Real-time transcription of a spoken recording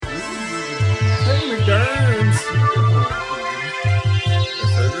McDonald's.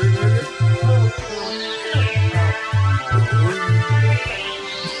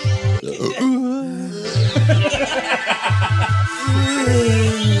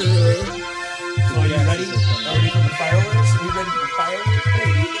 So are you ready? Ready for the fireworks? Are you ready for the fireworks?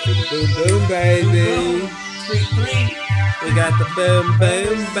 For the boom boom baby. 3-3. We got the boom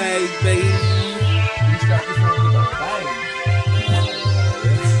boom baby. You start this one with a bang.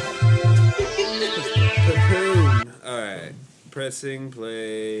 Papoon. Alright. Pressing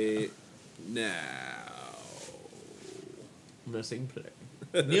play now. Missing play.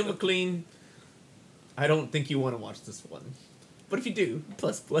 Neil McLean. I don't think you want to watch this one. But if you do,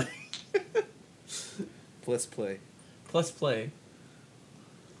 plus play. Plus play. Plus play.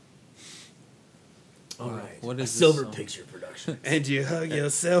 Alright. What is a this Silver song? Picture production. And you hug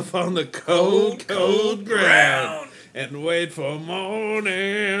yourself on the cold, cold ground. And wait for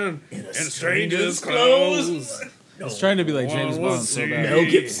morning in a stranger's clothes. It's trying to be like James One will Bond so see. bad. Mel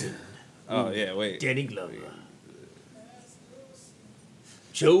Gibson. Oh, yeah, wait. Danny Glover.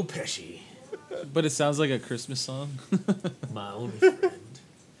 Joe Pesci. But it sounds like a Christmas song. My only friend.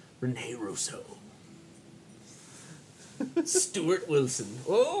 Renee Russo. Stuart Wilson.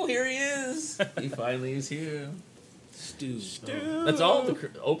 Oh, here he is. He finally is here. Stu. That's all the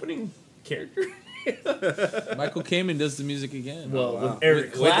opening character. Michael Kamen does the music again. Well, wow. with Eric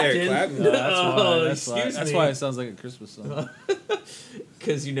With Clapton. Eric Clapton. No, that's why. Oh, That's why. excuse That's me. why it sounds like a Christmas song.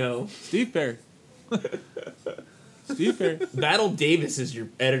 Because, you know, Steve Perry. Steve Perry. Battle Davis is your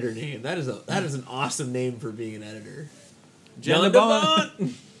editor name. That is an awesome name for being an editor. John Bond.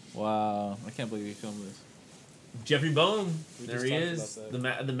 DeBond. Wow, I can't believe you filmed this. Jeffrey Bone. We There just he talked is.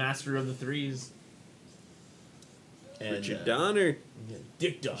 about The master of the threes. And, Richard Donner.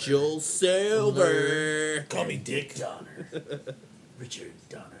 Dick Donner. Joel Silver. Call me Dick Donner. Richard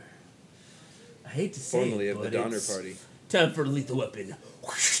Donner. I hate to say Formerly it, of the but Donner it's Party. time for Lethal Weapon.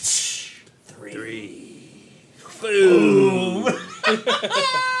 3. Boom.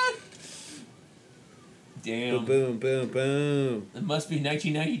 Damn. Boom, boom, boom. It must be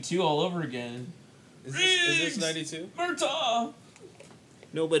 1992 all over again. Is this 92? Murtaugh!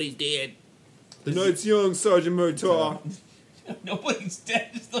 Nobody's dead. The night's young, Sergeant Murtaugh. Nobody's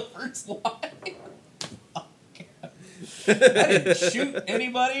dead is the first line. Oh, God. I didn't shoot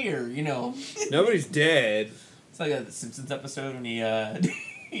anybody, or, you know. Nobody's dead. It's like a Simpsons episode when he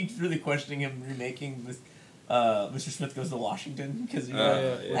he's really questioning him remaking this. Mr. Smith Goes to Washington because yeah.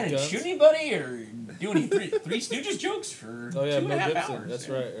 I didn't Guns? shoot anybody or do any Three Stooges jokes for Oh yeah, 2.5 Mel Gibson. hours. That's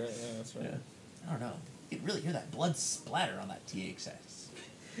yeah. right. Yeah, that's right. Yeah. I don't know. You can really hear that blood splatter on that TXS.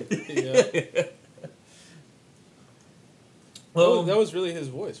 Yeah. Well, that was really his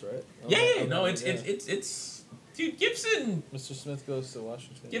voice, right? yeah, no, yeah. it's dude, Gibson. Mr. Smith Goes to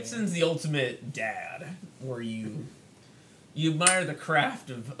Washington. Gibson's the ultimate dad, where you admire the craft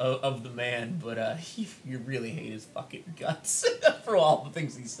of the man, but you really hate his fucking guts for all the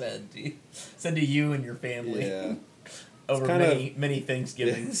things he said to you and your family Yeah. over kind many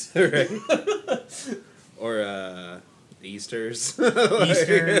Thanksgivings. Right. Or, Easters.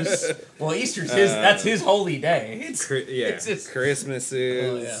 Easter's. Well, Easter's that's his holy day. It's his-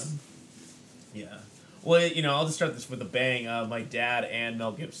 Christmases. Oh, yeah. Well, you know, I'll just start this with a bang. My dad and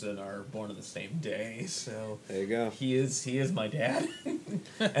Mel Gibson are born on the same day, so There you go. he is my dad,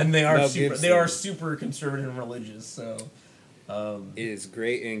 and they are Mel they are Gibson. super conservative and religious. So, It is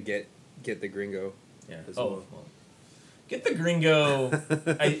great and get the gringo. yeah. As Oh, well. Get the Gringo.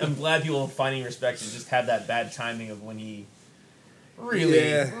 I'm glad people are finding respect and just have that bad timing of when he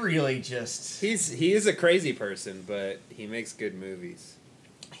really just He is a crazy person, but he makes good movies.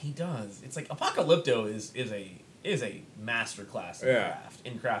 he does. It's like Apocalypto is a master class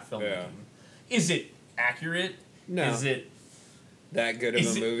in craft filmmaking. Yeah. Is it accurate? No. Is it? That good of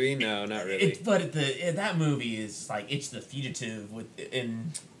Is a it- movie? No, not really. But that movie is like it's the fugitive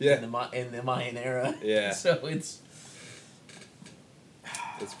in the Mayan era. Yeah. So it's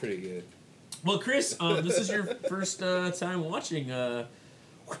pretty good. well, Chris. This is your first time watching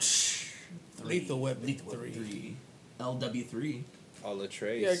Lethal Weapon 3. LW3. All the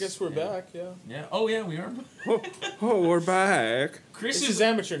trace. Yeah, I guess we're back. Yeah. Yeah. Oh yeah, we are. Oh, we're back. Chris This is is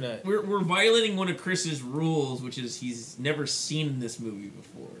amateur night. we're violating one of Chris's rules, which is he's never seen this movie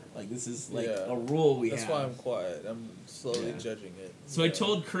before. Like this is like Yeah. a rule we That's have. why I'm quiet. I'm slowly Yeah. judging it. So I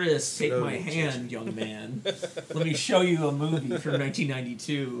told Chris, take my Slowly hand, young man. Let me show you a movie from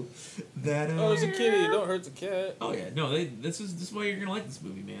 1992. That Oh, as a kitty, don't hurt the cat. Oh yeah, no, this is why you're gonna like this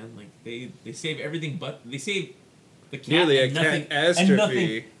movie, man. Like they save everything, but they save the cat. Nearly a and nothing, catastrophe. and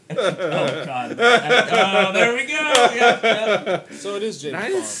nothing. Oh god. Oh, there we go. Yeah. So it is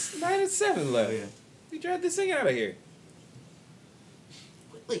James Bond. -7 left. Oh, yeah. We drive this thing out of here.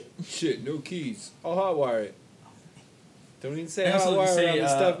 Like, Shit, no keys. I'll hotwire it. Don't even say I also hotwire say, around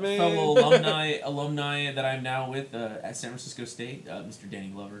this stuff, man. fellow alumni that I'm now with at San Francisco State, Mr. Danny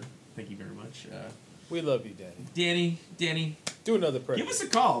Glover. Thank you very much. We love you, Danny. Danny, Do another Predator. give us a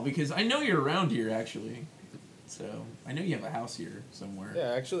call because I know you're around here actually. So I know you have a house here somewhere.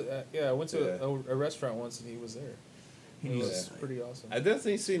 Yeah, actually, I went to a restaurant once and he was there. It was Yeah. pretty awesome. I've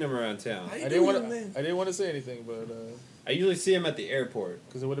definitely seen him around town. I didn't want to say anything, but I usually see him at the airport.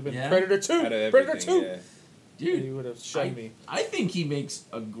 because it would have been Yeah? Predator 2. Out of Predator everything, 2. yeah. Dude, He would have shunned me. I think he makes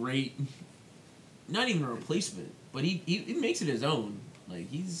a great, not even a replacement, but he makes it his own. Like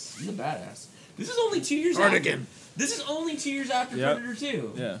he's a badass. This is only 2 years Cardigan. after. This is only 2 years after Yep. Predator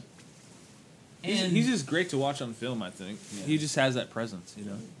 2. Yeah. And He's just great to watch on film, I think. Yeah. He just has that presence, you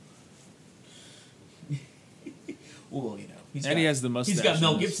know. well, you know, And he has the mustache. He's got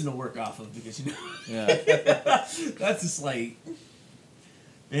Mel in his- Gibson to work off of because you know Yeah. that's just like.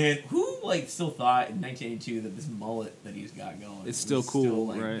 And who like still thought in 1982 that this mullet that he's got going It's still was cool,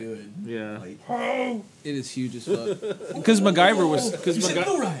 like, right? Good. Yeah. Like, It is huge as fuck. Because MacGyver was. Because you said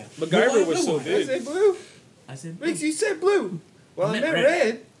blue, Ryan. MacGyver was so Did I big. say blue? I said Makes you said blue. Well, I I meant meant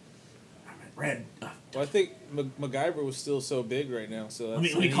red. red. Well, I think MacGyver was still so big right now, so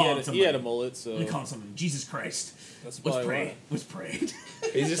that's, Let me he, call had, him he somebody. had a mullet, so Let me call him something. Jesus Christ. that's Let's probably pray. why. Let's pray.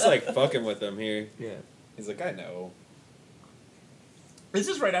 He's just like fucking with them here. yeah. He's like, I know. This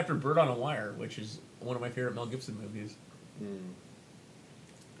is right after Bird on a Wire, which is one of my favorite Mel Gibson movies. Hmm.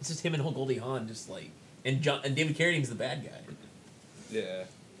 It's just him and Goldie Hawn, just like, and David Carrading's the bad guy. Yeah.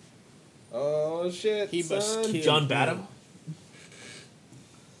 Oh shit, He must son. kill. John Badham.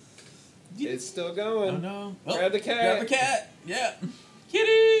 It's still Oh going. no! Grab the cat. Grab the cat. Yeah.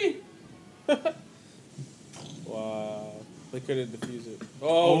 Kitty. Wow. They couldn't defuse it.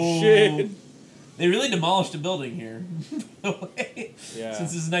 Oh, shit. They really demolished a building here. By the way. Yeah.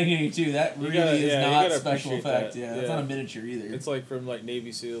 Since this is 1982, that You really gotta- is yeah, you not gotta special appreciate effect. that. Yeah, it's Yeah. not a miniature either. It's like from like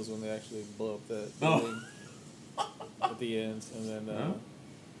Navy SEALs when they actually blow up that Oh. building at the end, and then Huh?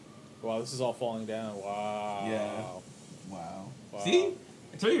 wow, this is all falling down. Wow. Yeah. Wow. Wow. See,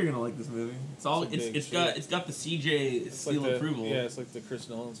 I told you you're gonna like this movie. It's all It's a big it's shit. got the CJ It's seal like the, approval. Yeah, it's like the Chris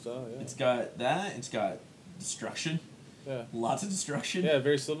Nolan style. Yeah. It's got that. It's got destruction. yeah. Lots of destruction. Yeah,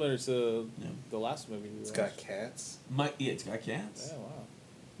 very similar to Yeah. the last movie. We It's watched. got cats. Yeah, it's got cats. Yeah, wow.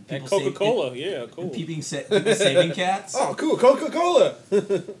 People And Coca-Cola, yeah, cool. People saving cats. Oh, cool, Coca-Cola.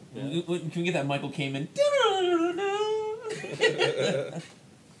 Can we get that Michael Kamen?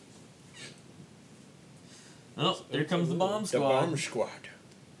 Oh, there comes the bomb The squad. bomb squad.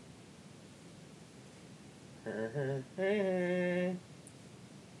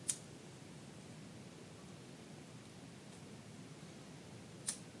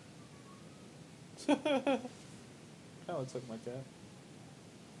 Kind of looks like my cat.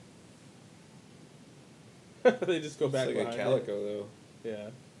 They just go It's back like a behind calico, it. though. Yeah.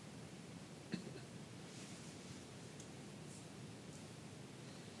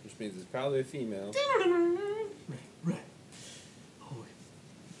 Which means it's probably a female. Right. Oh,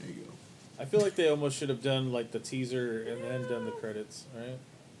 there you go. I feel like they almost should have done like the teaser and then done the credits, right?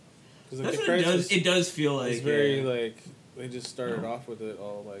 Because like That's the what it credits does. It does feel like is very like they just started off with it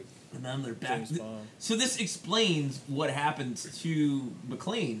all like and then they're back. James Bond. So this explains what happens to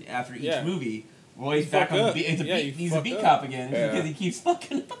McClane after each Yeah. movie. Well, he's You back fuck on the up. beat. He's a Yeah, beat, you he's a fuck beat up. cop again Yeah. because he keeps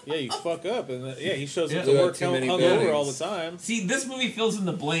fucking up. Yeah, you fuck up, and then, he shows Yeah. up to You got work too many hungover buildings. all the time. See, this movie fills in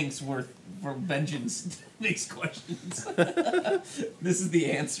the blanks where vengeance makes questions. This is the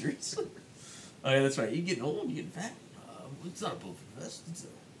answers. Oh yeah, that's right. You getting old? You getting fat? It's not a bulletproof vest.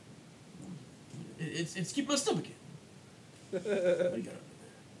 It's keep my stomach in. What do you got under there?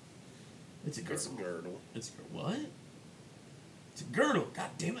 It's a girdle. It's a girdle. It's a what? It's a girdle. God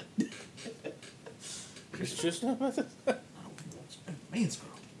damn it! It's just not about that. I don't think that's a man's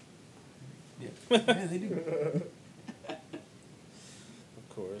girdle. Yeah, yeah, they do.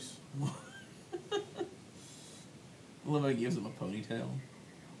 Of course. I love how he gives him a ponytail.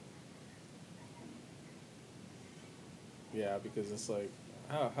 Yeah, because it's like,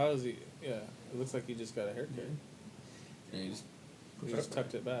 how is he? Yeah, it looks like he just got a haircut. And he just He just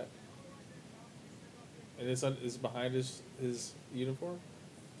tucked it back. And it's behind his uniform.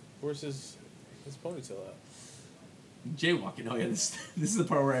 Where's his ponytail at? jaywalking. Oh yeah, this is the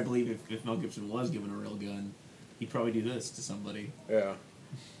part where I believe if Mel Gibson was given a real gun, he'd probably do this to somebody. Yeah.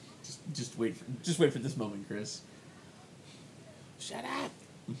 Just wait for this moment, Chris. Shut up.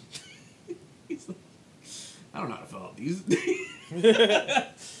 He's like, I don't know how to fill out these.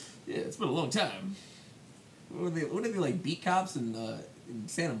 Yeah, it's been a long time. What are they like beat cops in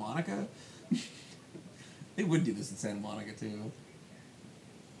Santa Monica? They would do this in Santa Monica too.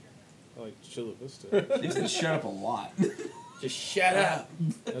 I like Chula Vista. They said shut up a lot. Just shut up.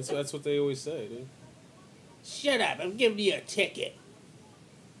 That's what they always say, dude. Shut up. I'm giving you a ticket.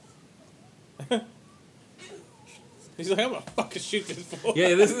 He's like, I'm gonna fucking shoot this fool.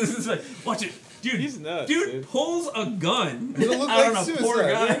 Yeah, this is like, watch it, dude. He's nuts, Dude dude. pulls a gun It'll look out like on a poor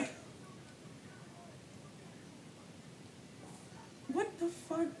suicide, guy. right? What the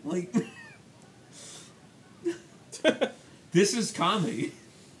fuck? Like, this is comedy.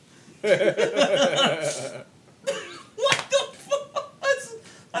 What the fuck?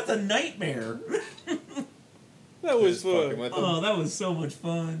 That's a nightmare. That was Just fucking fun. with them. Oh, that was so much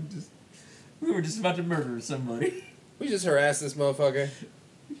fun. We were just about to murder somebody. We just harassed this motherfucker.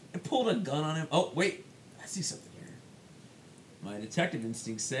 I pulled a gun on him. Oh, wait. I see something here. My detective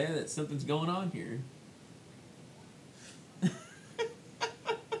instincts say that something's going on here.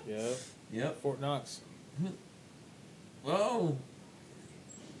 Yep. Yep. Fort Knox. Whoa.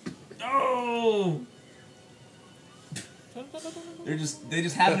 Oh! They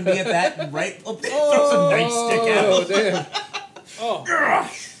just happen to be at that right. Oh, they throws a nightstick at Oh, him.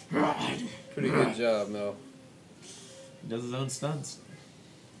 damn. Pretty good job, Mel. He does his own stunts.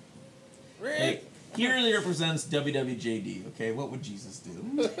 Hey, he really represents WWJD, okay? What would Jesus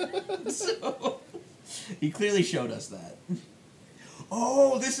do? So, he clearly showed us that.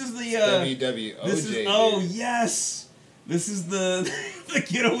 Oh, this is the... WWOJ. this is, oh, yes! This is the the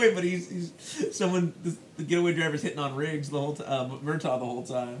getaway, but he's someone... The getaway driver's hitting on Riggs the whole time, Murtaugh the whole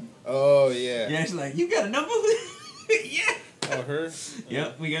time. Oh, yeah. Yeah, she's like, you got a number? Yeah! Oh, her?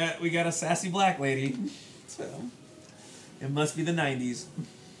 Yep, we got a sassy black lady. So, it must be the 90s.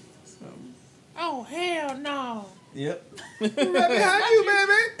 So... Oh, hell no. Yep. Right behind you,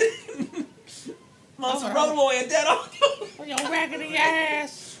 baby. That's the road warrior dead on With your raggedy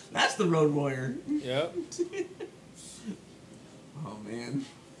ass. That's the road warrior. Yep. Oh man.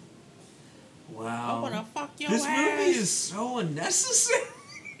 I'm Wow. gonna fuck your This ass. movie is so unnecessary.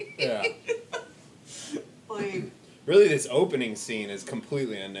 Yeah. Like, Really, this opening scene is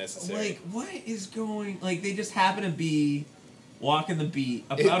completely unnecessary. what is going? Like, they just happen to be walking the beat,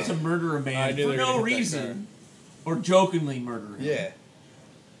 about to murder a I man knew for they were no gonna hit that reason, or jokingly murder him. Yeah.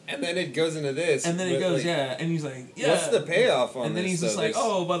 And then it goes into this. And then it but, goes, like, yeah, and he's like, yeah. What's the payoff on And then this? he's just though? like, There's-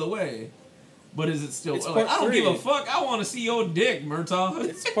 oh, by the way. But is it still? It's Like, part I don't give a 3. fuck. I want to see your dick, Murtaugh.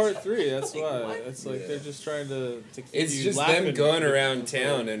 It's part 3, that's Like, why. what? It's like Yeah. they're just trying to keep It's you just laughing them going with around people.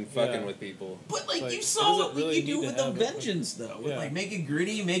 town and fucking Yeah. with people. But like, Like, you it saw doesn't what we really could do need with to the have it, like- vengeance, though. With Yeah. like make it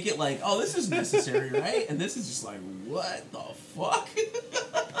gritty, make it like, oh, this is necessary, right? And this is just like, what the fuck?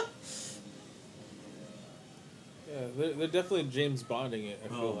 Yeah, they're definitely James Bonding it, I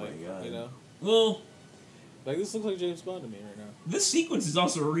feel Oh my like. God. You know? Well, Like, this looks like James Bond to me right now. this sequence is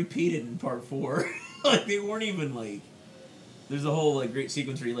also repeated in part 4. Like they weren't even like. There's a whole like great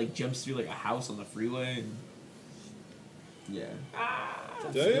sequence where he like jumps through like a house on the freeway. And... Yeah.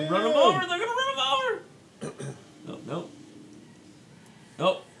 They're gonna run him over. They're gonna run him over. Nope. Nope.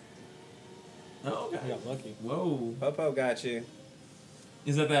 Nope. Oh, I okay. got lucky. Whoa. Popo got you.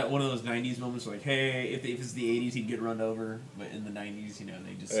 Is that one of those 90s moments where, like, hey, if it's the 80s, he'd get run over, but in the 90s, you know,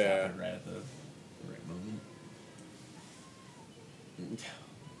 they just Yeah. stop it right at the right moment.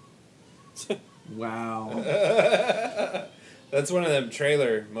 Wow. That's one of them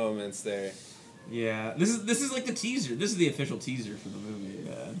trailer moments there. Yeah. This is like the teaser. This is the official teaser for the movie.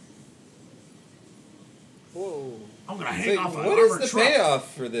 Yeah. Whoa. I'm gonna It's hang like, off an what is armored the truck.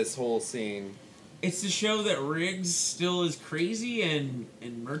 payoff for this whole scene? It's to show that Riggs still is crazy and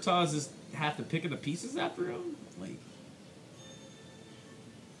Murtaugh just have to pick up the pieces after him. Like.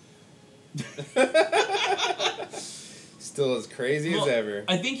 Still as crazy Well, as ever.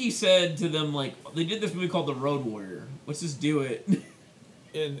 I think he said to them, like, they did this movie called The Road Warrior. Let's just do it.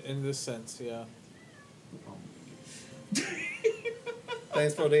 In this sense, yeah.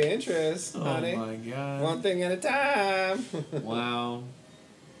 Thanks for the interest, Oh honey. my god. One thing at a time. Wow.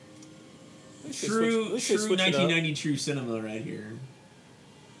 At least they True, switch- at least they true switch it up. 1990 true cinema right here.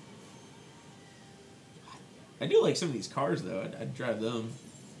 I do like some of these cars, though. I'd drive them.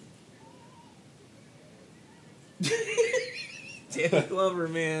 Danny Glover,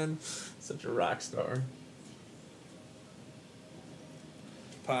 man. Such a rock star.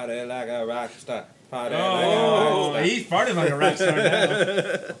 Party like a rock star. Party Oh, like a rock he's partying like a rock star now.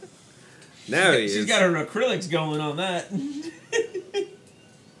 star. Now he She's is. got her acrylics going on that.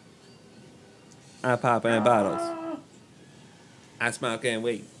 I pop in bottles. I smoke and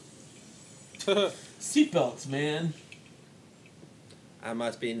wait. Seatbelts, man. I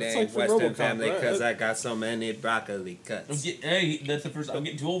must be That's named like for Western RoboCop, family right? because I got so many broccoli cuts. Hey, that's the first. I'm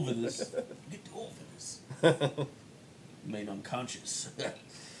getting too old for this. I'm getting too old for this. Made unconscious.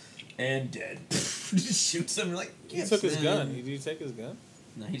 And dead. Just shoots him like... He took his gun. Did he take his gun?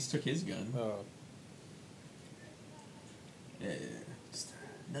 No, he just took his gun. Oh. Yeah. Just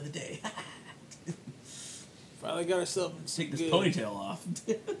another day. Finally got herself. Let's take this good. ponytail off.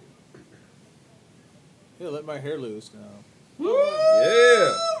 Yeah, let my hair loose now. Woo!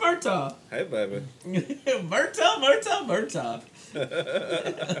 Yeah. Murtaugh. Hey, baby. Murtaugh.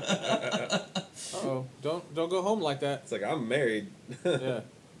 Uh-oh. Don't go home like that. It's like, I'm married. Yeah.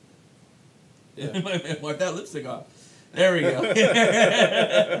 Yeah. Wipe that lipstick off. There we go. Well,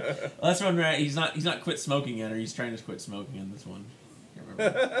 that's one right. He's not quit smoking yet, or he's trying to quit smoking in this one. Can't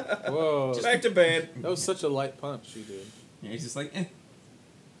remember. Whoa. Back to bed. That was such a light punch you did. Yeah, he's just like, eh.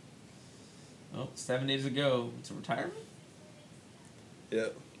 Oh, 7 days ago. It's a retirement?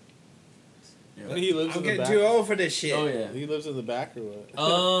 Yep. And he lives I'm in the getting back. too old for this shit. Oh, yeah. He lives in the back or what?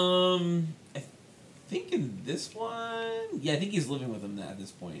 I think in this one... Yeah, I think he's living with him at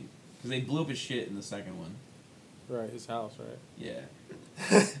this point. Because they blew up his shit in the second one. Right, his house, right? Yeah.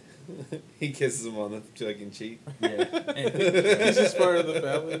 He kisses him on the fucking cheek. Yeah. He's just part of the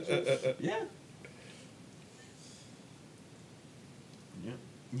family and shit. Yeah. Yeah.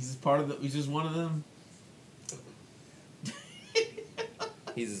 He's just part of the... He's just one of them.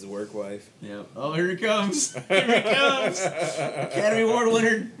 He's his work wife. Yeah. Oh, here he comes. Here he comes. Academy Award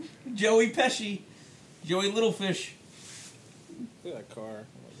winner Joey Pesci. Joey Littlefish. Look at that car.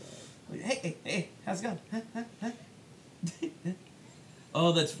 Oh my god. Hey, how's it going? Huh?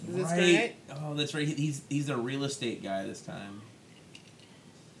 Oh, that's this right. great? Oh, that's right. He's a real estate guy this time.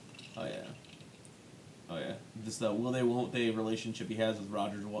 Oh yeah. Oh yeah. This will they won't they relationship he has with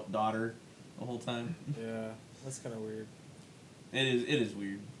Roger's daughter the whole time. Yeah, that's kind of weird. It is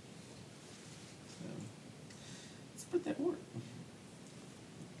weird. So, let's put that work.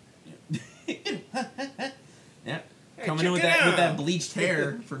 Yeah. Yeah. Hey, Coming in with check it that out. bleached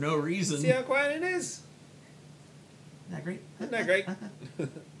hair for no reason. See how quiet it is? Isn't that great? Isn't that great?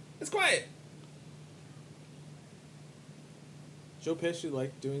 It's quiet. Joe Pesci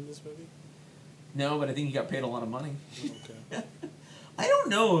liked doing this movie? No, but I think he got paid a lot of money. Okay. I don't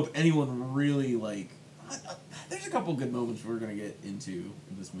know if anyone really like. There's a couple good moments we're gonna get into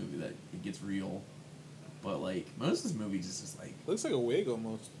in this movie that it gets real, but like most of this movie just like. Looks like a wig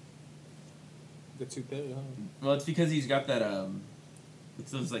almost. The toupee, huh? Well, it's because he's got that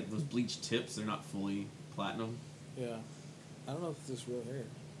it's those like those bleached tips. They're not fully platinum. Yeah. I don't know if this is real hair.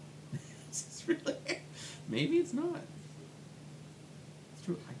 Is this really? Maybe it's not. It's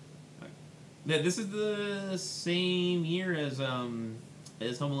true. Yeah, this is the same year as Home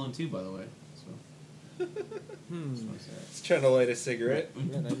Alone 2, by the way. So. He's trying to light a cigarette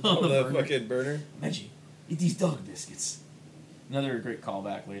Yeah, nice. on the fucking burner. Reggie, eat these dog biscuits. Another great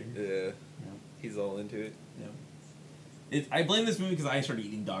callback later. Yeah. He's all into it. Yeah. I blame this movie because I started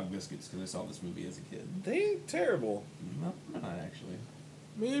eating dog biscuits because I saw this movie as a kid. They ain't terrible. No, not actually.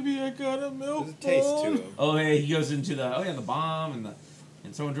 Maybe I got a milk There's a taste to bone. them. Oh, yeah, he goes into the bomb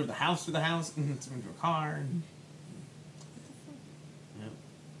and someone drove the house through the house and someone drove a car. And, yeah.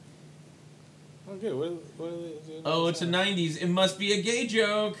 Okay, what are they doing? Oh, it's the 90s. It must be a gay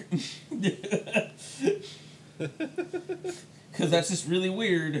joke. Because that's just really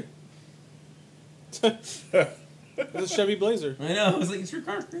weird. It's a Chevy Blazer. I know. I was like, it's your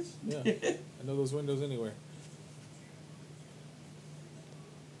car, Chris. Yeah. I know those windows anywhere.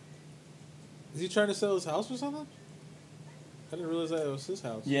 Is he trying to sell his house or something? I didn't realize that it was his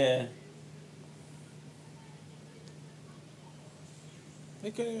house. Yeah.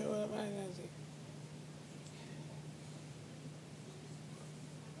 Okay,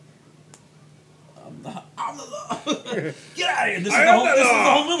 I'm the law. Get out of here. This is I the am whole, the this is the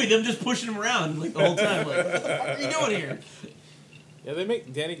law. whole movie. Them just pushing him around like the whole time. Like, what the fuck are you doing here? Yeah, they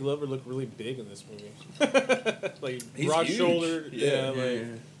make Danny Glover look really big in this movie. Like He's broad huge. shouldered, Yeah, like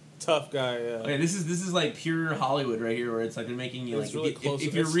tough guy. Yeah. Okay, this is like pure Hollywood right here, where it's like they're making you It's like really if, close.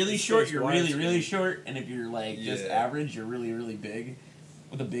 if you're It's- really it's short, just you're really widescreen. really short, and if you're like just Yeah. average, you're really really big,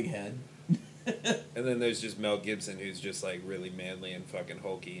 with a big head. And then there's just Mel Gibson, who's just like really manly and fucking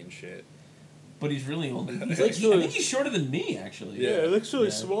hulky and shit. But he's really only. He's Looks I really- think he's shorter than me actually. Yeah, it looks really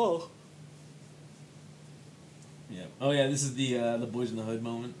Yeah. small. Yeah. Oh yeah, this is the Boys in the Hood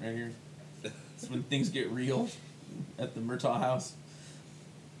moment right here. It's when things get real at the Murtaugh house.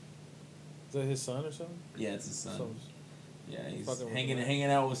 Is that his son or something? Yeah, it's his son. Some- Yeah, he's Fucking with hanging him. hanging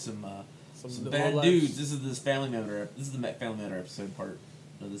out with some some bad lowlifes. dudes. This is Family Matter. This is the Family Matter episode part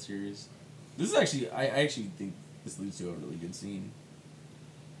of the series. This is actually I actually think this leads to a really good scene.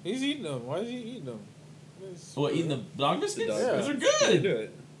 He's eating them. Why is he eating them? What, eating the dog biscuits? dog Yeah. Those are They good. do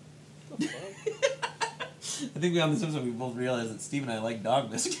it. What the fuck? I think on this episode we both realized that Steve and I like dog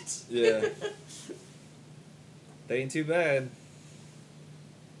biscuits. Yeah. They ain't too bad.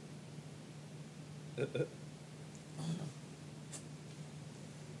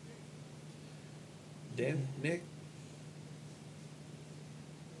 Dan, Nick.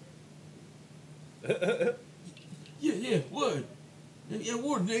 Yeah, word. Yeah,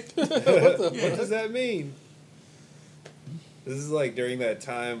 word, Nick. What does that mean? This is like during that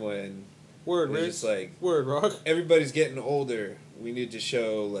time when Word, it's Rick. just like Word, Rock. everybody's getting older. We need to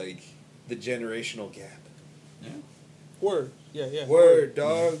show like the generational gap. Yeah. Word. Yeah. Word,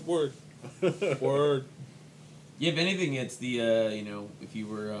 dog. Word. Word. Yeah, if anything, it's the, if you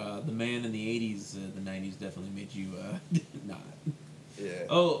were the man in the 80s, the 90s definitely made you not. Yeah.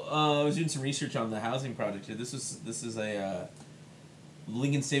 Oh, I was doing some research on the housing project here. This is a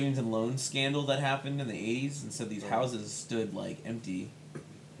Lincoln Savings and Loan scandal that happened in the 80s, and so these houses stood like empty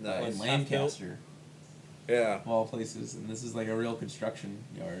Nice. in Lancaster, Yeah, of all places, and this is like a real construction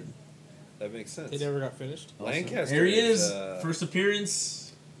yard. that makes sense. It never got finished. Also, Lancaster there he is, is, first appearance.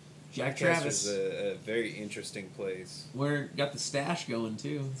 Jack Lancaster's Travis. a very interesting place. Where got the stash going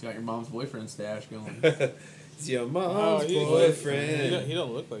too. It's got your mom's boyfriend stash going. It's your mom's He boyfriend.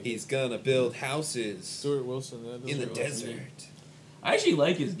 don't look like He's gonna build houses Stuart Wilson. That in the doesn't look like him. desert. I actually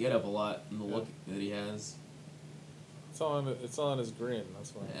like his getup a lot and the look that he has. It's on his grin.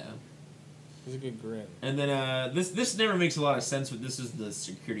 That's why. Yeah. He's a good grin. And then this never makes a lot of sense, but this is the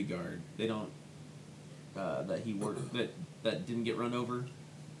security guard. They don't that he worked that didn't get run over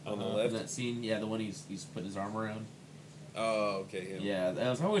On the in left? that scene. Yeah, the one he's put his arm around. Oh, okay. Him. Yeah, I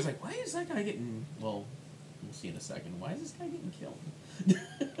was always like, why is that guy getting? Well, we'll see in a second. Why is this guy getting killed?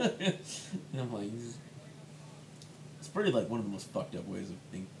 And I'm like, it's pretty like one of the most fucked up ways of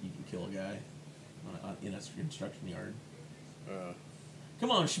think you can kill a guy in a construction yard.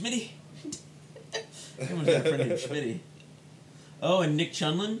 Come on, Schmitty. Someone's got a friend named Schmitty. Oh, and Nick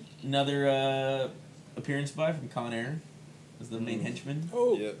Chunlin, another appearance by from Con Air, as the main henchman.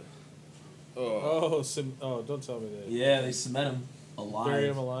 Oh. Yeah. Oh. Don't tell me that. Yeah, they cement him alive. Bury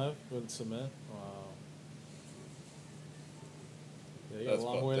him alive with cement. Wow. Yeah, you got That's a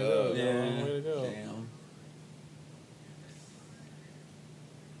long fucked way to up. go. Yeah. A long way to go. Damn.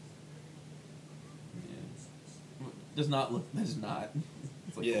 Yeah. Does not look. Does not.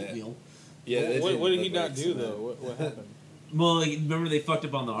 It's like Yeah. oatmeal. Yeah. that What didn't did he look not like do cement. though? What happened? Well, like, remember they fucked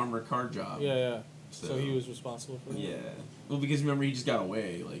up on the armored car job. Yeah. So So- he was responsible for that. Yeah. Well, because remember he just got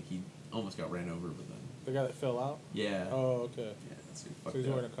away. Like he almost got ran over, but then. The guy that fell out. Yeah. Oh, okay. Yeah. That's So fucked he's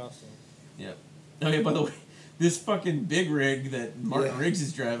up. wearing a costume. Yep. Oh yeah. By the way, this fucking big rig that Martin Yeah. Riggs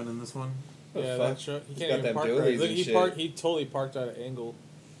is driving in this one. What the Yeah, fuck? that truck. He He's can't got even them park dualies right. Look, and he shit. parked. He totally parked out of angle.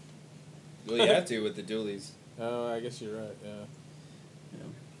 Well, you have to with the dualies. Oh, I guess you're right. Yeah.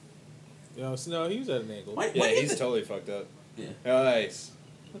 Yeah. No, he was at an angle. Why- Yeah, did he's the- totally fucked up. Yeah. Nice.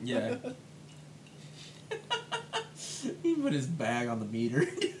 Yeah. He put his bag on the meter.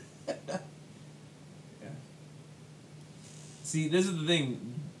 Yeah. See, this is the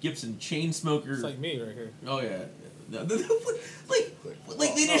thing. Gibson, chain smoker. It's like me right here. Oh yeah. No,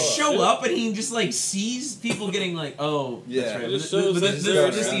 like they just show up and he just like sees people getting like, oh, Yeah. that's right. It But just this, shows but that this,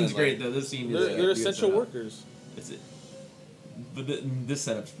 they're this around scene's and, great like- though. This scene They're, is they're good essential setup. workers. It's it. But this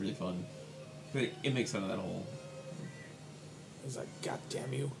setup's pretty fun. But it makes fun of that whole. He's like, God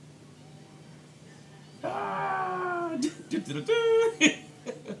damn you. Ah! Ah!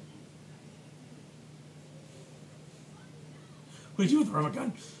 What did you do with the rubber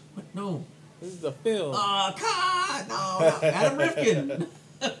gun? What? No. This is the film. God! No! Adam Rifkin!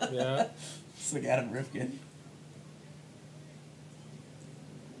 Yeah. It's like Adam Rifkin.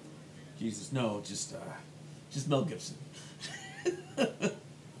 Jesus, no, just Mel Gibson. I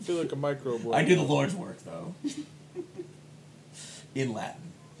feel like a micro boy. I do the Lord's work, though. In Latin.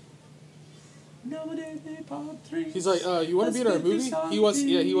 He's like, you want to be in our movie? He wants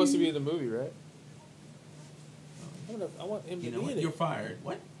to be in the movie, right? I want him to You know be what? in it. You're fired.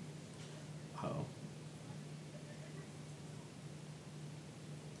 What? Oh.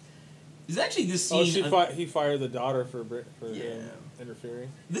 Is actually this scene... He fired the daughter for Yeah. him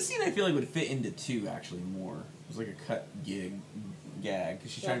interfering. This scene I feel like would fit into 2 actually more. It was like a cut gag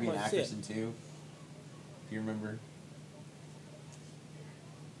because she's trying to be an That's actress it. in 2. Do you remember?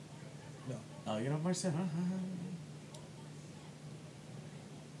 No. Oh, you know my son.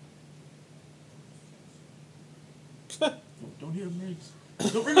 Don't hit him, Riggs.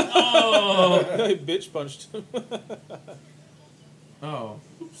 Don't bring him. Oh. He bitch punched him. Oh.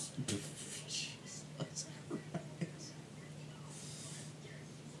 Oops. Jesus Christ.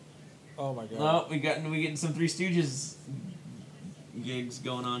 Oh my god. Well, we getting some Three Stooges gigs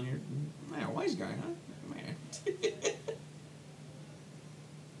going on here. Man, wise guy, huh? Man.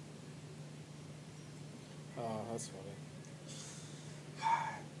 Oh, that's funny.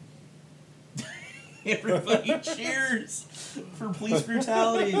 Everybody cheers for police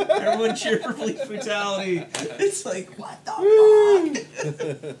brutality. Everyone cheer for police brutality. It's like, what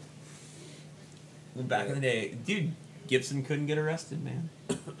the fuck? Back in the day, dude, Gibson couldn't get arrested, man.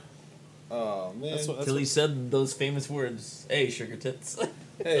 Oh man. That's what. Until he said those famous words, "Hey, sugar tits."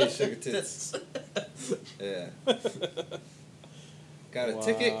 Hey, sugar tits. Yeah. Got a Wow.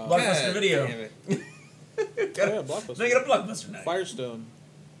 ticket. Blockbuster God Video. damn it. Yeah, Blockbuster. Make it a blockbuster night. Firestone.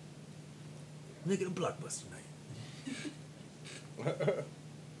 Make it a blockbuster night.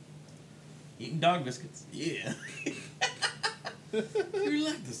 Eating dog biscuits. Yeah. You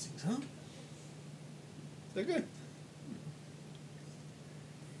like those things, huh? They're good.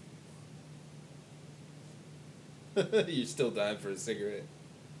 You're still dying for a cigarette.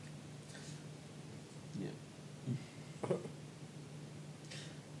 Yeah.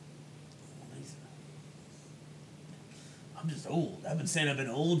 I'm just old. I've been saying I've been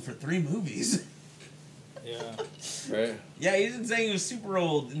old for 3 movies. Yeah. Right? Yeah, he's been saying he was super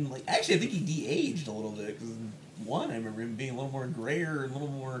old, and like actually, I think he de-aged a little bit because one, I remember him being a little more grayer, and a little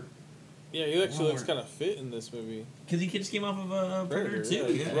more Yeah, he actually looks Lord. kind of fit in this movie. because he just came off of Predator 2. Yeah,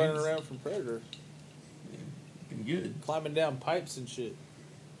 he's running around from Predator, Looking good. climbing down pipes and shit.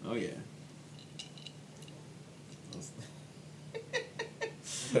 Oh yeah.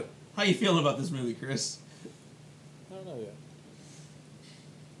 How you feeling about this movie, Chris? I don't know yet.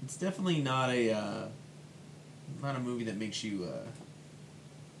 It's definitely not a movie that makes you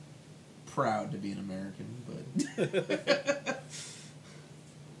proud to be an American, but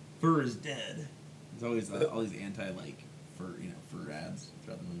fur is dead. There's always all these anti fur fur ads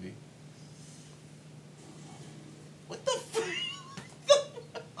throughout the movie. What the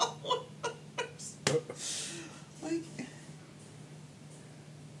like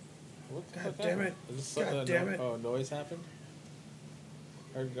What the God fuck damn happened? it. Is this something God that damn it. Oh, noise happened?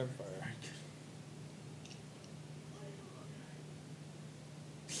 I heard gunfire.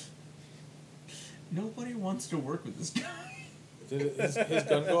 nobody wants to work with this guy. Did his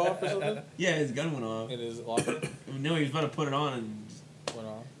gun go off or something? Yeah, his gun went off. In his locker? No, he was about to put it on, and Went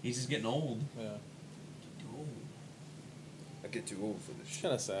off? he's just getting old. Yeah. I get too old for this It's shit.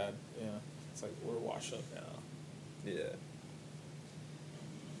 kind of sad. Yeah. It's like, we're washed up now. Yeah.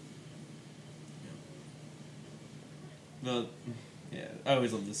 The yeah, I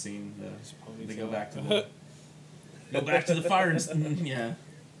always love this scene. They go ponytail. back to the firing the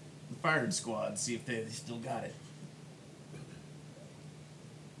firing squad. See if they still got it.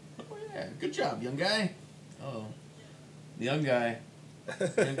 Oh yeah, good job, young guy. Oh, the young guy in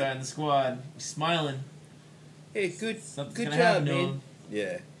the squad, he's smiling. Hey, good Something's good gonna job, happen to man. him.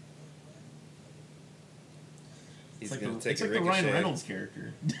 Yeah. He's It's gonna like, take it's a like the ricochet. Ryan Reynolds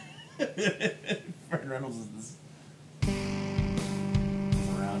character. Ryan Reynolds is this. Was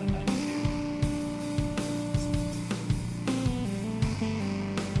around in '92.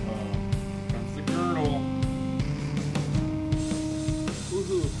 Comes the girdle.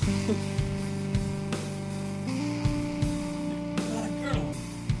 Woohoo. Not a girdle.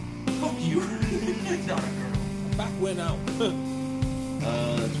 Fuck you. Not a girdle. Back went out.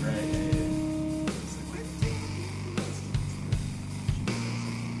 Oh, that's right. Yeah. It's like, wait,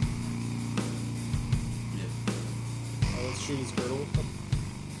 yeah. Oh, let's shoot his girdle.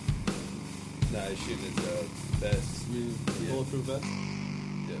 Nah, he's shooting his vest. Yeah. Bulletproof vest.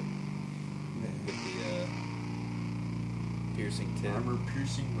 Yeah. With the piercing tip. Armor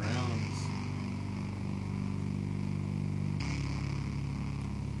piercing rounds.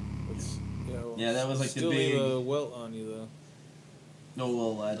 It's, well, Yeah, that was like the still leave big- a welt on you though. No,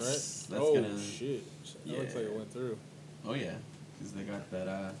 well, Right? that's Oh gonna. shit! That looks Yeah. like it went through. Oh yeah, because they got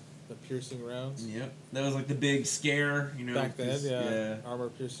that. The piercing rounds. Yep, that was like the big scare, Back then, 'cause- yeah. Armor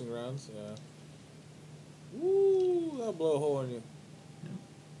piercing rounds, yeah. Woo! That'll blow a hole in you.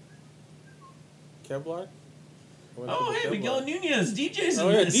 Kevlar? Went Oh, for the hey, Kevlar. Miguel Nunez, DJ's in Oh,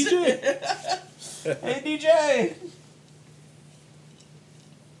 yeah, this. DJ. Hey, DJ.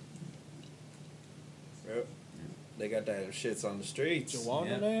 Yep. They got that shits on the streets. Joanna,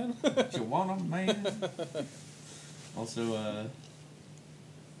 Yeah. man. You want 'em, man? Also,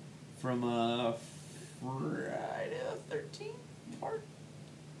 from Friday the 13th, part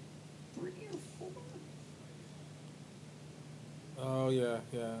 3 or 4. Oh yeah,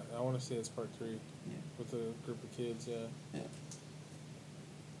 yeah. I want to see it's part 3 Yeah. with a group of kids. Yeah. Yeah.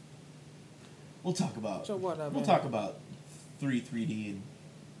 We'll talk about. Joanna, We'll man. talk about 3D in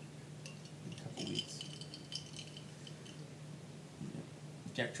a couple weeks. Yeah.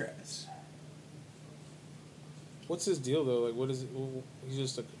 Jack Travis. What's his deal though? Like, what is it? He's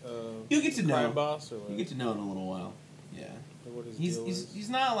just a You'll get to crime know. boss, or what? You get to know in a little while. Yeah. Or what his He's deal is? he's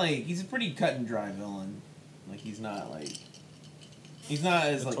not like he's a pretty cut and dry villain. Like he's not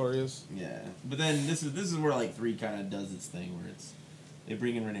as like Notorious. yeah. But then this is where like 3 kind of does its thing where it's they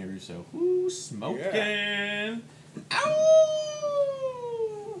bring in Rene Russo. Who smoking?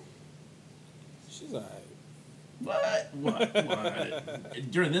 Ow! She's alright. What?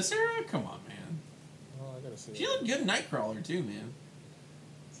 During this era? Come on, man. Oh, I gotta see. She that. looked good in Nightcrawler too, man.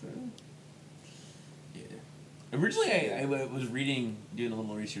 So, yeah. Originally, I was doing a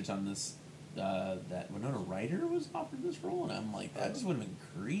little research on this. That Winona Ryder was offered this role, and I'm like, that just would have been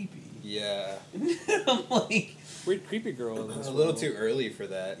creepy. Yeah. I'm like, Weird creepy girl. In this A little role. too early for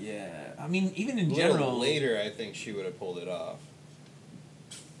that. yeah. I mean, even in A little general, later, I think she would have pulled it off.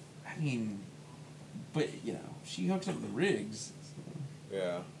 I mean, but you know, she hooks up with Riggs. So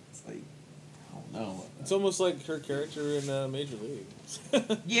Yeah. it's like, I don't know. It's almost like her character in Major League.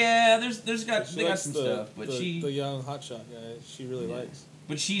 Yeah, they got likes some the, stuff, but the she young hotshot guy. She really Yeah. likes.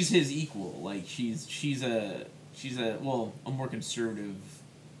 But she's his equal. Like she's a more conservative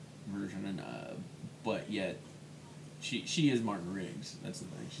version, and but yet she is Martin Riggs. That's the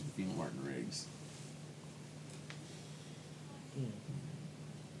thing. She's the female Martin Riggs.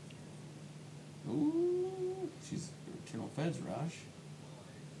 Ooh, she's Eternal Feds Rush.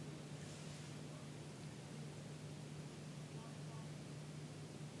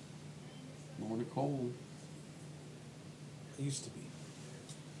 Lorna Cole. It used to be.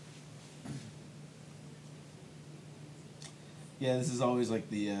 Yeah, this is always like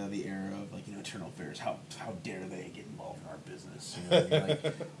the era of like, you know, Internal Affairs. How dare they get involved in our business? You know, you're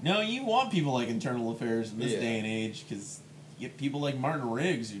like, no, you want people like Internal Affairs in this day and age because you get people like Martin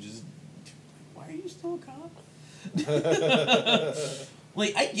Riggs who just, why are you still a cop?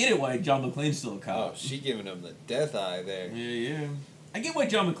 Like, I get it why John McClane's still a Oh, cop. she giving him the death eye there. Yeah. I get why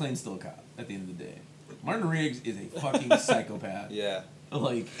John McClane's still a cop at the end of the day. Martin Riggs is a fucking psychopath. Yeah.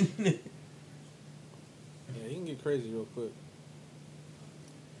 Like, Yeah, he can get crazy real quick.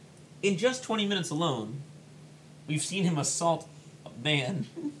 in just 20 minutes alone, we've seen him assault a man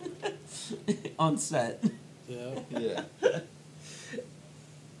on set Yeah. Yeah.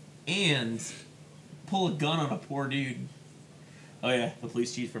 and pull a gun on a poor dude. Oh yeah, the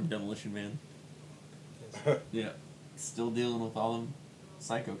police chief from Demolition Man. Yeah. Still dealing with all them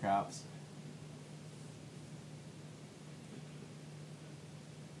psycho cops.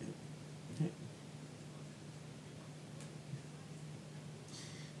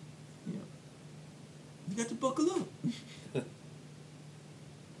 Yeah. You got to buckle up.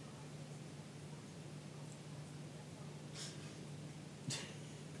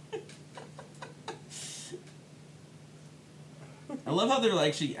 I love how they're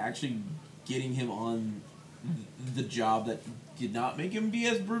actually getting him on the job that did not make him be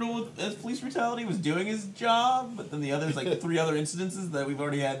as brutal as police brutality, was doing his job, but then the others, like 3 other incidences that we've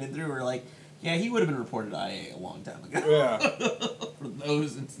already had been through, were like, yeah, he would have been reported IA a long time ago. Yeah. For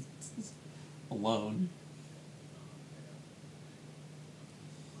those instances alone.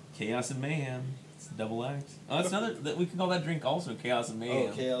 Chaos and Mayhem. It's a double act. Oh, that's another, we can call that drink also Chaos and Mayhem.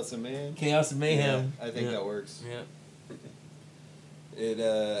 Oh, Chaos and Man. Chaos and Mayhem. Yeah, I think that works. Yeah. It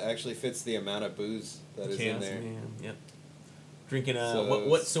actually fits the amount of booze that is in there. Mayhem. Yep. Drinking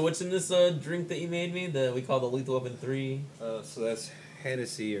So so what's in this drink that you made me? We call the Lethal Weapon 3. So that's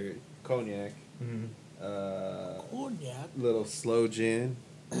Hennessy or cognac. Mm-hmm. Cognac. Little slow gin.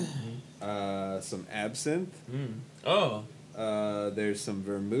 Some absinthe. Mm. Oh. There's some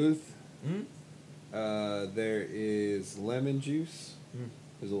vermouth. Mm. There is lemon juice. Mm.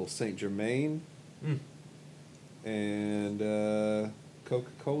 There's a little Saint Germain. Mm. And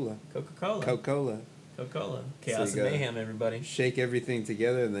Coca-Cola. Coca-Cola. Coca-Cola. Coca-Cola. So Chaos you and gotta Mayhem, everybody. Shake everything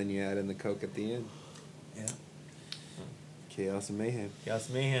together, and then you add in the Coke at the end. Yeah. Chaos and Mayhem. Chaos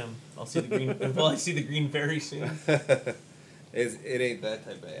and Mayhem. I'll see the green. Well, I see the green fairy soon. It ain't that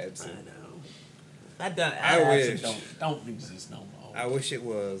type of I absinthe. know. That I wish. don't exist no more. I wish it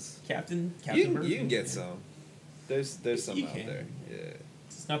was. Captain You Murphy? can get some. There's some You out can. there. Yeah.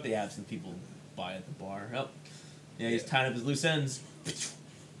 It's not the absinthe people buy at the bar. Oh. Yeah, he's tying up his loose ends.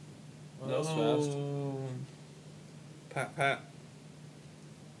 Oh, that was fast. Pop, pop.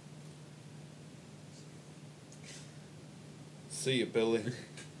 See you, Billy.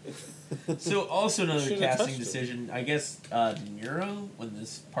 So also another Should've casting touched him. decision. I guess De Niro, when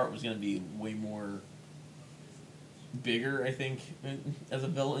this part was going to be way more bigger, I think, as a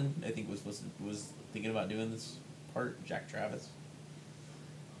villain, I think was thinking about doing this part. Jack Travis.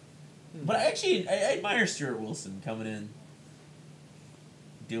 But I admire Stuart Wilson coming in,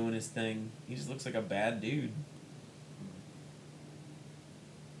 doing his thing. He just looks like a bad dude.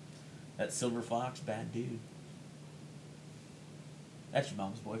 That silver fox, bad dude. That's your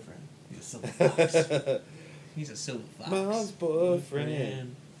mom's boyfriend. He's a silver fox. He's a silver fox. Mom's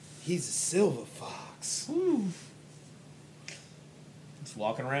boyfriend. He's a silver fox. Woo. Just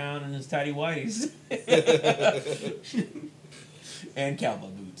walking around in his tidy whities. And cowboy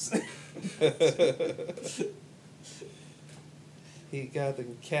boots. He got the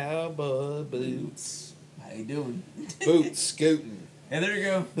cowboy boots. How you doing? Boots scooting. And there you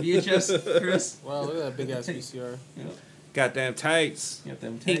go. VHS, Chris. Wow, look at that big ass VCR. Yep. Goddamn tapes. Got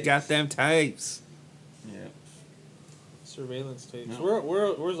them He tapes. got them tapes. Yeah. Surveillance tapes. No.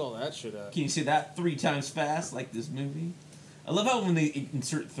 Where's all that shit at? Can you see that 3 times fast, like this movie? I love how when they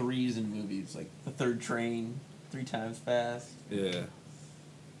insert 3s in movies, like the third train, 3 times fast. Yeah.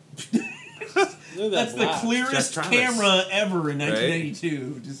 Look at That's that the blast. clearest Just Thomas. camera ever in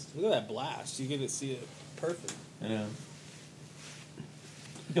 1982. Just, Look at that blast. You get to see it perfect. I know.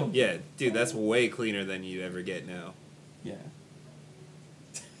 Don't. Yeah, dude, that's way cleaner than you'd ever get now. Yeah.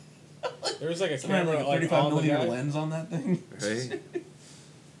 There was like a Something camera like a like 35 on the millimeter guy. lens on that thing. Right?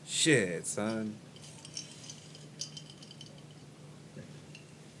 Shit, son.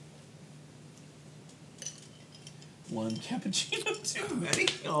 One cappuccino too many.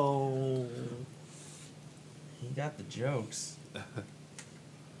 Oh. He got the jokes.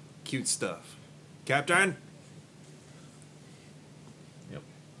 Cute stuff. Captain? Yep.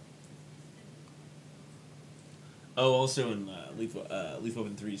 Oh, also in Lethal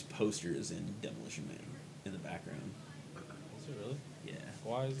Weapon 3's poster is in Demolition Man in the background. Is it really? Yeah.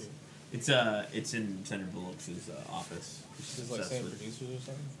 Why is it? It's in Senator Bullock's office. Is this like same producers or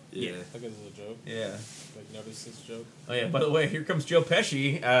something? Yeah. Like it's a joke? Yeah. Like notice this joke? Oh yeah. By the way, here comes Joe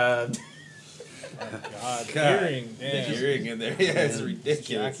Pesci. Oh God, God. earing, The damn. earring in there. Yeah, it's Yeah.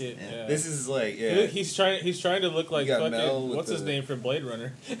 ridiculous. Jacket, Yeah. yeah. This is like, He yeah. look- He's trying to look like got fucking Mel with what's his the- name from Blade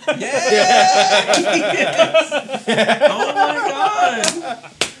Runner? Yeah. Oh my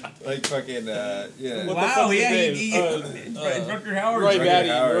God. Like fucking, yeah. What the Wow. fuck's his Yeah. name? Rutger Howard. Roy Roy Batty.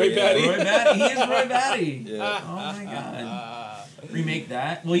 Howard, Roy yeah. Batty. Roy Batty. He is Roy Batty. Yeah. Oh my God. Ah. Remake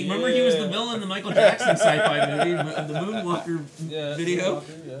that. Well, you remember he was the villain in the Michael Jackson sci-fi movie, the Moonwalker Yeah, video.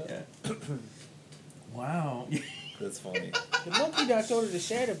 Yeah. Yeah. Wow. That's funny. The monkey knocked over the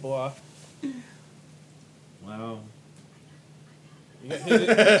shadow boy. Wow. You got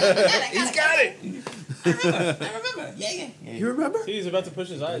hit. He's got it! I remember. Yeah. You remember? See, he's about to push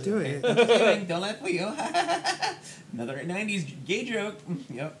his eyes. Do it. Don't let you. Another 90s gay joke.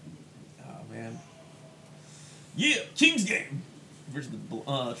 Yep. Oh man. Yeah, King's Game versus the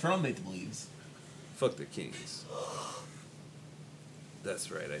Toronto Maple Leafs. Fuck the Kings.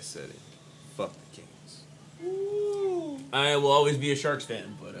 That's right, I said it. Fuck the Kings. I will always be a Sharks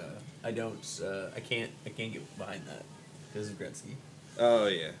fan, but I don't. I can't get behind that because of Gretzky. Oh,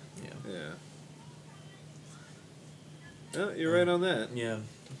 yeah. Yeah. Yeah. Oh, you're right on that. Yeah.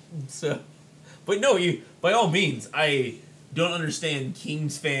 So, but no, you by all means, I don't understand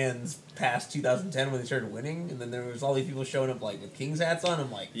Kings fans past 2010 when they started winning, and then there was all these people showing up like with Kings hats on.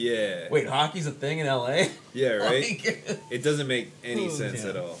 I'm like, Yeah. wait, hockey's a thing in LA? Yeah, right? Like, It doesn't make any sense yeah.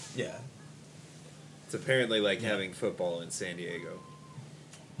 at all. Yeah. It's apparently like Yeah. having football in San Diego.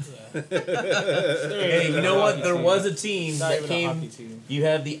 Yeah. Hey, you know what? There was a team Not that even a came. hockey team. You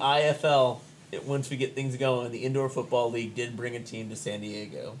have the IFL. Once we get things going, the Indoor Football League did bring a team to San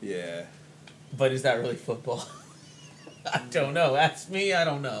Diego. Yeah. But is that really football? I don't know. Ask me. I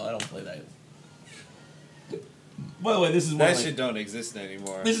don't know. I don't play that. By the way, this is one That of, like, shit don't exist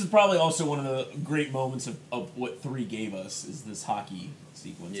anymore. this is probably also one of the great moments of what 3 gave us is this hockey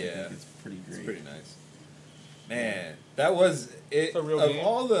sequence. I Yeah. think it's pretty great. It's pretty nice. Man, that was it. It's a real Of game.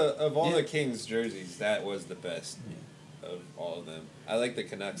 all Yeah. the Kings jerseys, that was the best Yeah. of all of them. I like the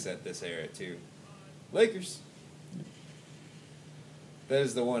Canucks at this era too. Lakers. That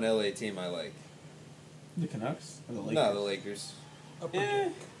is the one LA team I like. The Canucks or the Lakers? No, the Lakers. Yeah.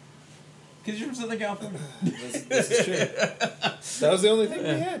 Because you're from Southern California. This is true. That was the only thing we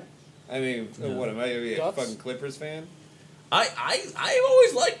had. I mean, Yeah. what am I gonna be a Ducks? fucking Clippers fan? I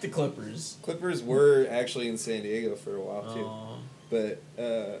always liked the Clippers. Clippers were actually in San Diego for a while too, Aw. but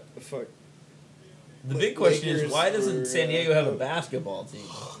fuck. The big question is Lakers why doesn't were, San Diego have a basketball team?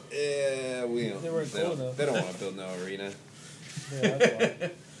 Yeah, we don't. They weren't cool enough. They don't want to build no arena. Yeah, that's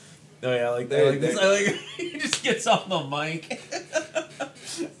why. Oh yeah, I like They're- I like this. I like he just gets off the mic.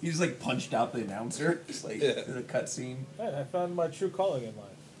 He just like punched out the announcer, just like Yeah. in a cutscene. Hey, I found my true calling in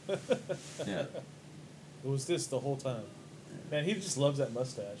life. Yeah, It was this the whole time. Man, he just loves that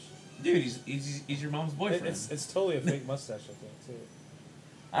mustache. dude, he's your mom's boyfriend. It's totally a fake mustache, I think, too.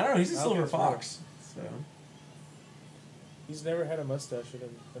 I don't know. He's a I don't silver think it's real. fox. So He's never had a mustache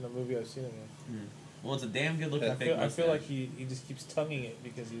in a movie I've seen him in. Well, it's a damn good looking I fake feel mustache. like he just keeps tonguing it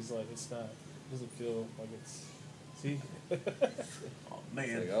because he's like, it's not, doesn't feel like it's, see? Oh,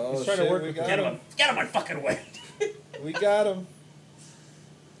 man. Like, oh, He's trying to shit, work we with got Get him. him, get out of my fucking way. We got him.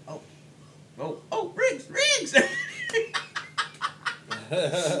 Oh, Riggs!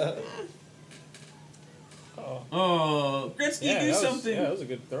 Oh, Gretzky, Yeah, do that was, something. yeah, that was a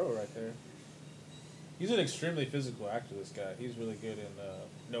good throw right there. He's an extremely physical actor, this guy. He's really good in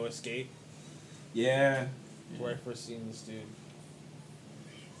No Escape, Yeah. where I first seen this dude.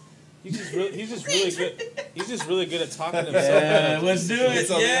 He's just really good. He's just really good at talking to himself. Yeah, let's do it.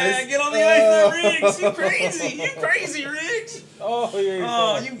 Gets on the Yeah, ice. get on the ice there, Riggs. You crazy. You crazy, Riggs. Oh, you're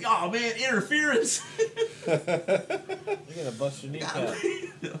Man, interference. you're gonna bust your kneecap.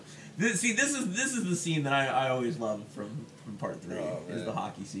 This is the scene that I always love from part 3 Oh, is man. the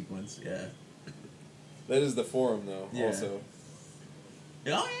hockey sequence. Yeah. That is the forum, though. Yeah. Also, Oh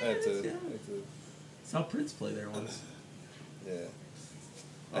yeah. that's it is, yeah. a, Saw Prince play there once. yeah.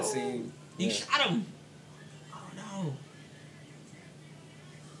 I seen. He Yeah. shot him. Oh no.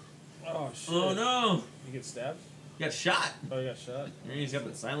 Oh shit. Oh no. You get stabbed? He got shot. Oh, you got shot. He's got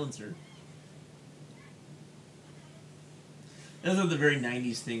the silencer. That was the very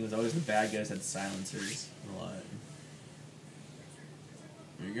 90s thing, was always the bad guys had silencers a lot.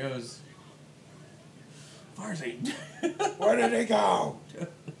 There he goes. Farzane. Where did he go?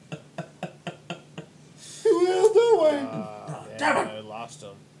 Who will do it? damn Yeah, I lost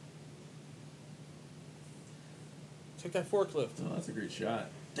him. Take that forklift. Oh, that's a great shot.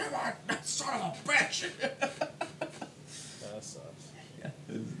 Damn it, son of a bitch! That sucks. Yeah,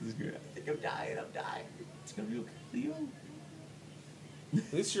 this is great. I think I'm dying. It's gonna be okay, Leo.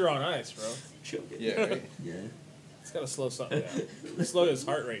 At least you're on ice, bro. Choke it. Yeah, right. Yeah. It's gotta slow something down. Slow his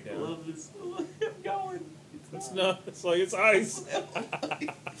heart rate I down. love this. I'm going. It's not. It's like it's ice.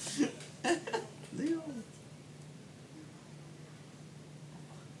 Leo.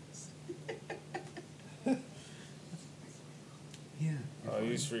 Yeah. Oh,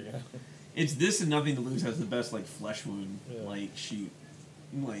 he's freaking out. It's this and Nothing to Lose has the best like flesh wound Yeah. like shoot.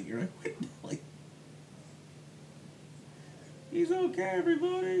 Like you're like, like he's okay,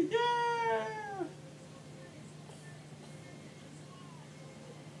 everybody. Yeah.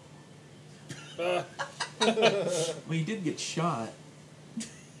 Uh, Well, he did get shot.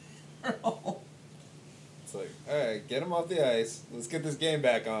 Oh. It's like, all right, get him off the ice. Let's get this game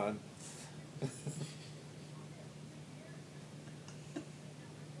back on.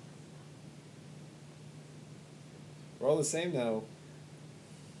 We're all the same now.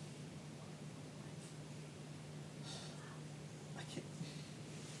 I can't.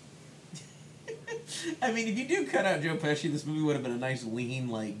 I mean, if you do cut out Joe Pesci, this movie would have been a nice, lean,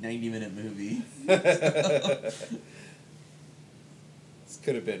 like 90-minute movie. This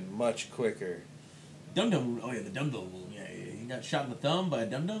could have been much quicker. Dum Dum. Oh yeah, the Dum Dum. Yeah. He got shot in the thumb by a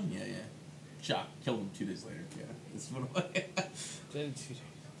Dum Dum. Yeah. Shot. Killed him 2 days later. Yeah. This is what.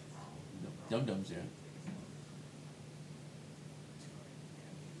 Dum Dums. Yeah.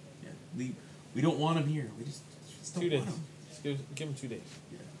 Yeah. We don't want him here. We just don't 2 days. want him. Just give him 2 days.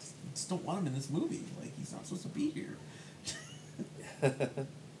 Yeah. Just don't want him in this movie. Like he's not supposed to be here.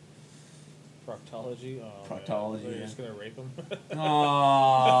 Proctology. Oh, Proctology, Man. You're yeah. just gonna rape him. Aww.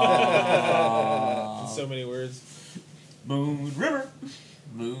 In so many words. Moon River.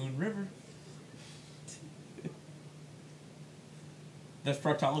 Moon River. Best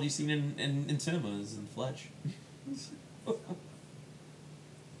proctology scene in cinemas in Fletch.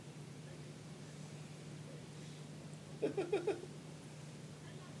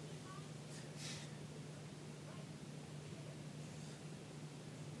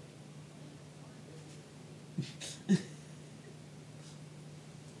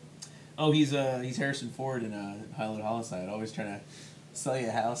 Oh, he's Harrison Ford in Highland Homicide, always trying to sell you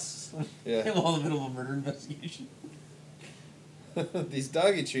a house Yeah. while in the middle of a murder investigation. These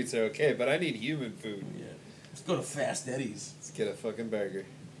doggy treats are okay, but I need human food. Yeah. Let's go to Fast Eddie's. Let's get a fucking burger.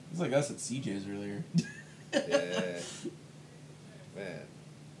 It's like us at CJ's earlier. Yeah. Man,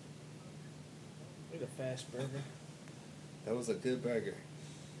 Need a fast burger. that was a good burger.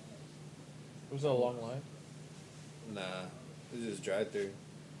 Was it a long line? Nah, it was just drive through.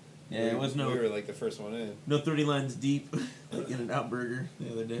 Yeah, it was We no were like the first one in. 30 lines deep like In-N-Out Burger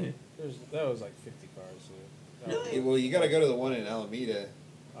the other day. That was like 50 cars. Dude. Really? Yeah, well, you gotta go to the one in Alameda.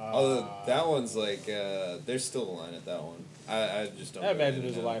 Although Ah. that one's like, there's still a line at that one. I just don't. I go imagine in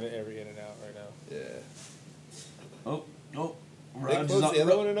there's a and out. line at every In-N-Out right now. Yeah. Oh. They closed the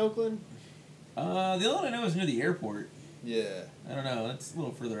other one in Oakland. The other one I know is near the airport. Yeah. I don't know. That's a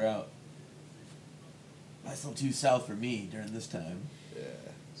little further out. That's still too south for me during this time. Yeah.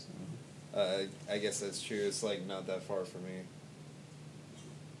 So. I guess that's true. It's like not that far for me.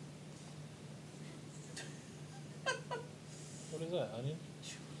 What is that? Onion?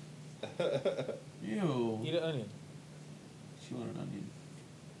 Ew. Eat an onion. She wanted an onion.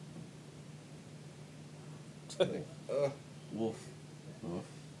 Like, ugh. Woof. Woof.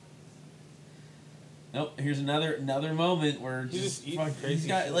 Nope. Here's another moment where He's just eating crazy he's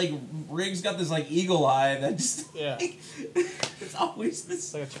got shit. like Riggs got this like eagle eye that just Yeah. like, it's always this.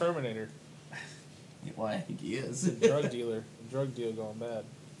 It's like a Terminator. Well, I think he is. A drug dealer. A drug deal going bad.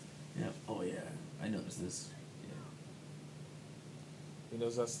 Yeah. Oh yeah. I noticed this. Yeah. He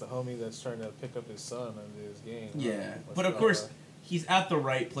knows that's the homie that's trying to pick up his son under his gang. Yeah. But of course, he's at the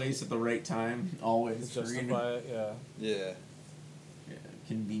right place at the right time. Always. to justify it, yeah. Yeah. Yeah.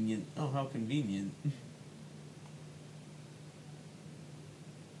 Convenient. Oh, how convenient.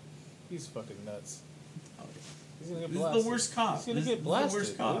 He's fucking nuts. Oh, He's gonna get this blasted. is the worst cop. He's gonna This get is blasted. the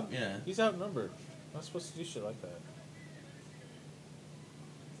worst cop. dude. Yeah. He's outnumbered. Not supposed to do shit like that.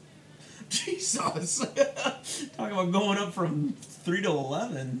 Jesus. Talking about going up from 3 to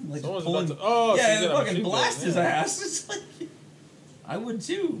 11. Like Someone's pulling, about to. Oh, so yeah, he's got a fucking machine gun, blast his yeah. ass. It's like, I would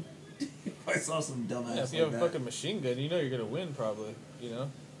too. If I saw some dumbass Yeah, if you like have a that. fucking machine gun, you know you're gonna win probably. You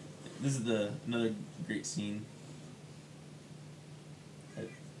know. This is another great scene.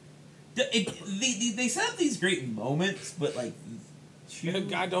 They set up these great moments, but like,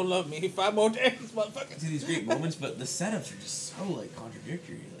 God don't love me. 5 more days, motherfucker. to these great moments, but the setups are just so like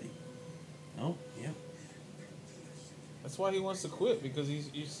contradictory. Like, oh, yep. That's why he wants to quit because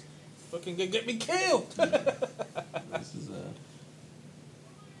he's fucking gonna get me killed. This is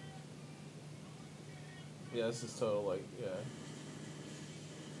Yeah, this is total like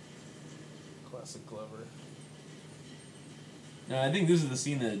classic Glover. No, I think this is the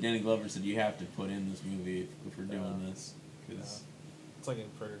scene that Danny Glover said you have to put in this movie if we're doing this. Cause It's like in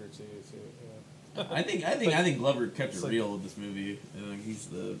Predator 2 too. Yeah. I think Glover kept It's it like- real with this movie. I think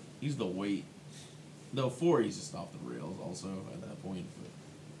he's the weight. Though 4 he's just off the rails also at that point. But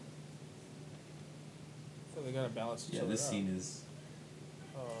So they gotta balance each yeah, other this out. scene is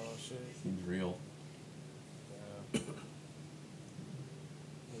Oh shit. seems real. Yeah.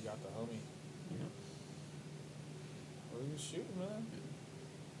 We got the homie. Yeah. What are you shooting, man?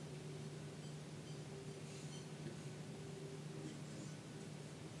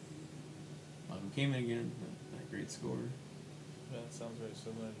 Malcolm came in again. That great score. Yeah, it sounds very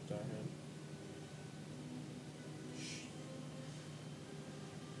similar to Jarhead.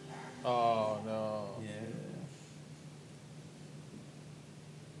 Oh no. Yeah.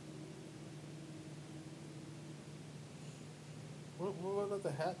 What about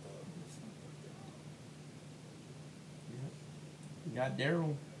the hat though? You got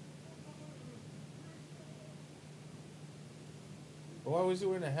Daryl. Why was he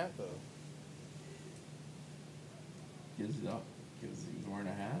wearing a hat though? Because he was wearing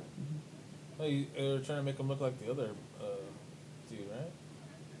a hat. Oh, they were trying to make him look like the other dude, right?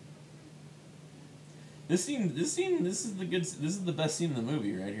 This is the best scene in the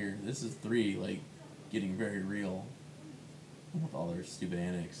movie right here. This is 3 like getting very real with all their stupid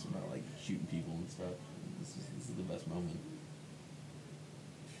antics about like shooting people and stuff. This is the best moment.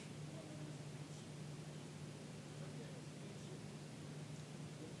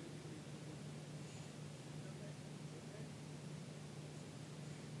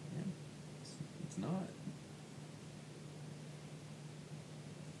 Yeah, it's not.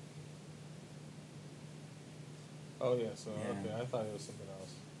 Oh yeah. So Yeah. okay, I thought it was something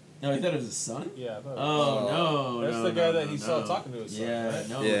else. No, he thought it was his son. Yeah. I thought Oh no! That's no, the guy no, that no, he saw no. talking to his son, Yeah, right?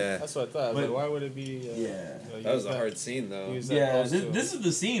 no. Yeah. That's what I thought. I was But- like, why would it be? Yeah. You know, That was a hard scene he though. was that Yeah, close to this him. is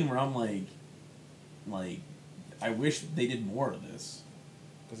the scene where I'm like, I wish they did more of this.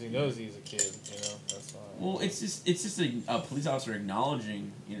 Because he knows he's a kid, you know. That's why. Well, it's just a police officer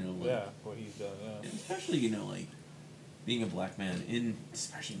acknowledging, you know, like, yeah, what he's done. Yeah. especially you know like being a black man in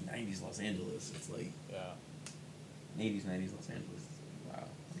especially 90s Los Angeles. It's like Yeah. 80s, 90s Los Angeles. It's like, wow,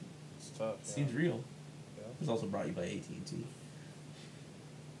 It's tough. it seems real. Yeah. It was also brought to you by AT&T.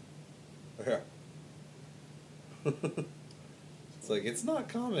 Yeah. It's like it's not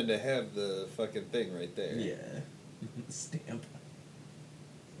common to have the fucking thing right there. Yeah, stamp.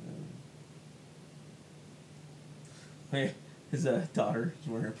 Hey, his daughter is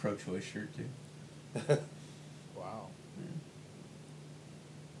wearing a pro-choice shirt too. Wow.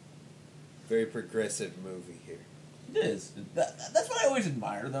 Very progressive movie here. It is. That's what I always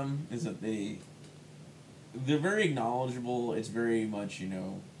admire them, is that they're very acknowledgeable. It's very much, you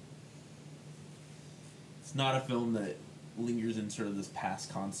know, it's not a film that lingers in sort of this past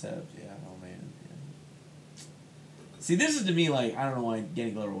concept. Yeah, oh man. Yeah. See, this is to me like I don't know why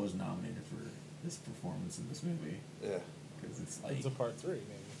Danny Glover was nominated for this performance in this movie Yeah. because it's like It's a part 3, maybe.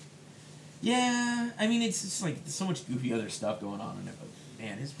 yeah, I mean it's just like there's so much goofy other stuff going on in it, but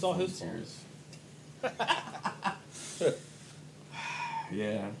man, his It's all his performance fault. here is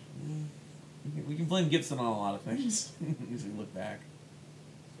yeah. We can blame Gibson on a lot of things as we look back.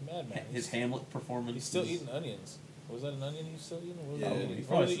 Madman. His Hamlet performance. He's still is- eating onions. Was that an onion he's still eating? What was, Yeah. that? He's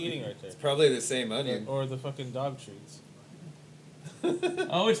What was he probably- eating right there? It's probably the same onion. Or the fucking dog treats.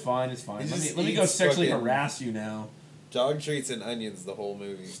 Oh, it's fine. It's fine. He Let me just let me go eats sexually fucking- harass you now. Dog treats and onions the whole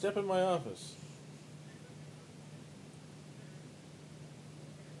movie. Step in my office.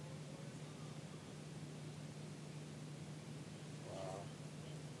 Wow.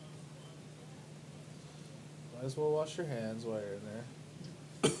 Might as well wash your hands while you're in there.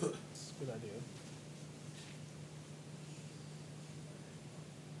 It's a good idea.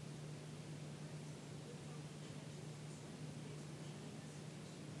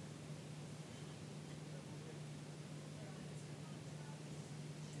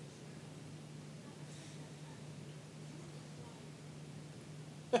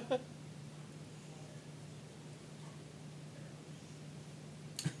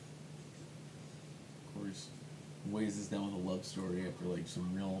 Of course, weighs this down with a love story after like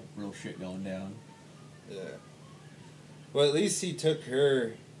some real shit going down. Yeah. Well, at least he took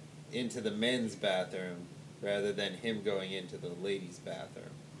her into the men's bathroom rather than him going into the ladies'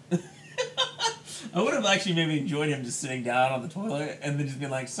 bathroom. I would have actually maybe enjoyed him just sitting down on the toilet and then just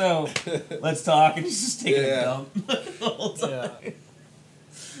being like, "So, let's talk," and he's just taking Yeah. a dump the whole time. Yeah.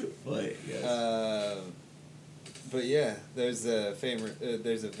 But yes. But yeah, there's a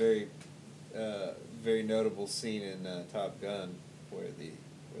there's a very very notable scene in Top Gun where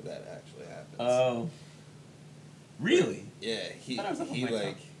that actually happens. Oh. Really? Yeah, he I thought it was up on he my like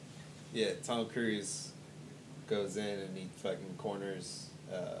top. yeah, Tom Cruise goes in and he fucking corners.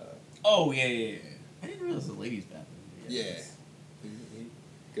 Oh yeah. I didn't realize the ladies' bathroom. Yeah, he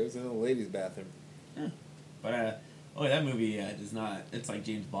goes in the ladies' bathroom. But that movie does not. It's like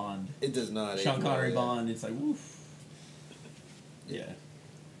James Bond, It does not. age Sean well, Connery yeah. Bond. It's like woof. Yeah.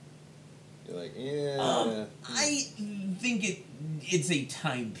 You're like, yeah. I think it's a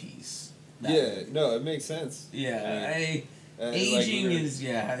timepiece. that Yeah, movie. no, it makes sense. Yeah, Like aging we were, is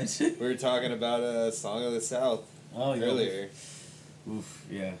yeah. We were talking about Song of the South Oh yeah. earlier. Oof.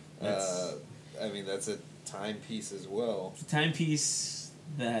 Yeah. That's I mean, that's a timepiece as well. it's a timepiece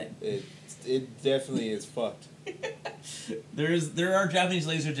that It definitely is fucked. there are Japanese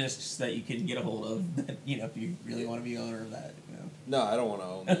laser discs that you can get a hold of. That, if you really want to be owner of that. No, I don't want to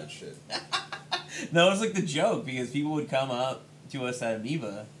own that shit. No, it was like the joke because people would come up to us at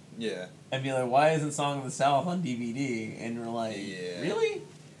Amoeba Yeah. and be like, "Why isn't Song of the South on DVD?" And we're like, Yeah. "Really?"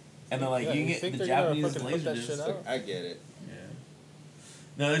 And they're like, Yeah, "You you can think get the they're gonna Japanese fucking put laser that discs." shit out? I get it. Yeah.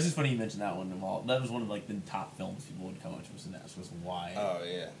 No, it's just funny you mentioned that one. Of all, that was one of like the top films people would come up to us and ask us why Oh,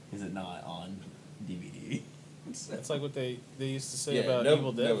 yeah. is it not on DVD? That's like what they used to say Yeah, about no-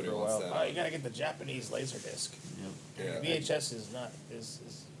 Evil Dead nobody for a wants while. that. Oh, you gotta get the Japanese laser disc. Yep. Yeah. VHS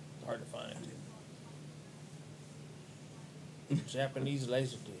is hard to find. Japanese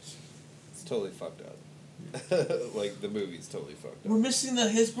laser disc. It's totally fucked up. Like, the movie's totally fucked We're up. missing the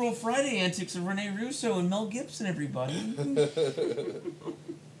His Girl Friday antics of Rene Russo and Mel Gibson, everybody.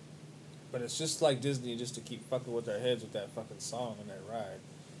 But it's just like Disney just to keep fucking with their heads with that fucking song and that ride.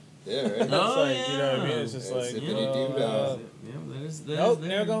 Yeah, right? No. It's like, you know what I mean? It's just Yeah, like, zippity-doo-dah. Yeah, that is nope, there.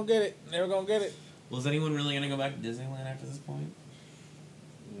 never gonna get it. Never gonna get it. Well, is anyone really gonna go back to Disneyland after this point?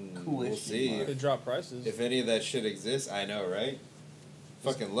 Cool We'll issue, see. Mark. They drop prices. If any of that shit exists, I know, right?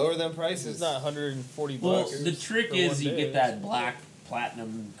 Fucking lower them prices. It's not 140 Well, bucks. the trick for is one you day. get that black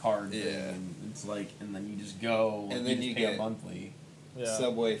platinum card thing, Yeah. and it's like, and then you just go, And and then you you just pay get- a monthly. Yeah.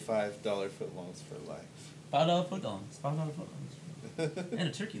 Subway $5 footlongs for life. $5 footlongs, $5 and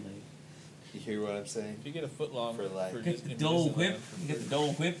a turkey leg. You hear what I'm saying? If you get a foot long For life. You get the in Dole Disneyland whip. for You get the free.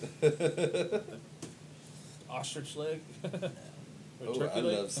 Dole whip. Ostrich leg. Or Oh, turkey I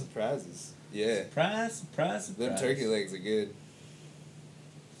leg. love surprises. Yeah. Surprise. Them turkey legs are good.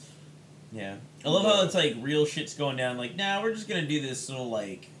 Yeah. I love how it's like real shit's going down. Like, nah, we're just gonna do this little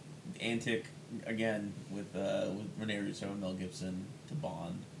like antic again with Rene Russo and Mel Gibson to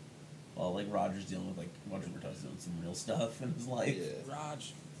Bond, while like Roger's dealing with like Roger Murtaugh's doing some real stuff in his life. Yeah.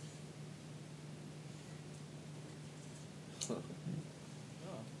 Raj.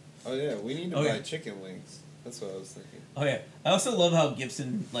 Oh yeah, we need to Oh, buy yeah. chicken wings. That's what I was thinking. Oh yeah, I also love how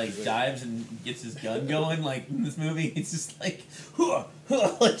Gibson like Right. dives and gets his gun going. Like in this movie, it's just like, hua,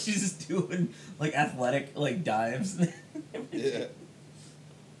 hua, like she's just doing like athletic like dives. Yeah. Yeah,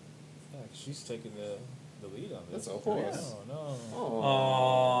 she's taking the lead on this. That's a horse. Oh no.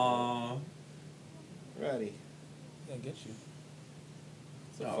 Oh, Aww. righty. Can't get you.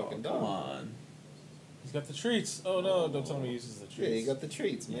 It's a Oh, fucking come dog. on. He's got the treats. Oh no! Don't tell me he uses the treats. Yeah, you got the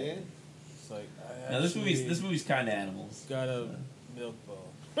treats, man. It's like I Now this movie's actually kind of animals. got a milk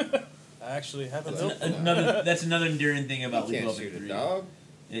bone. I actually have a That's milk bone. that's another endearing thing about You Lethal can't Weapon shoot a 3. dog.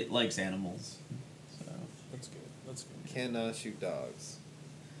 It likes animals. So That's good. That's good. Cannot shoot dogs.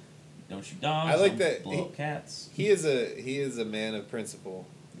 don't shoot dogs. I like don't that Blow up cats. He is a man of principle.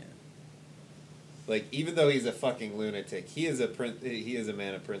 Yeah. Like even though he's a fucking lunatic, he is a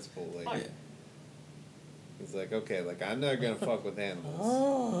man of principle. Like Oh yeah. he's like, okay, like I'm not gonna fuck with animals.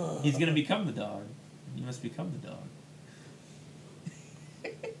 Oh. He's gonna become the dog. He must become the dog.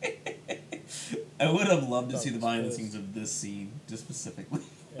 I would have loved to see the behind the scenes of this scene, just specifically.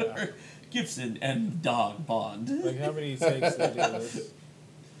 Yeah. Gibson and dog bond. Like how many takes they do this?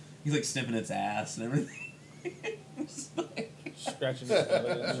 He's like sniffing its ass and everything. Just like Scratching his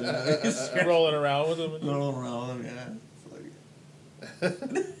belly and shit. Rolling around with him. And rolling around, yeah. It's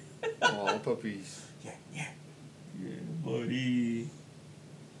like, Aw, puppies. yeah, buddy.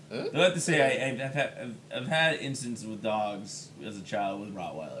 Huh? I have to say, I've had instances with dogs as a child with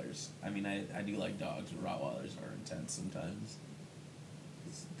Rottweilers. I mean, I do like dogs, but Rottweilers are intense sometimes.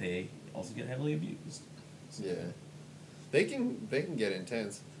 'Cause they also get heavily abused. So, Yeah, they can get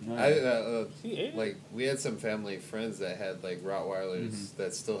intense. no, he ate it? Like we had some family friends that had like Rottweilers Mhm.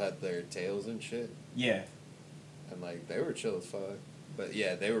 that still had their tails and shit, yeah, and like they were chill as fuck. But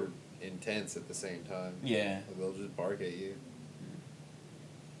yeah, they were intense at the same time. yeah. Like, they'll just bark at you.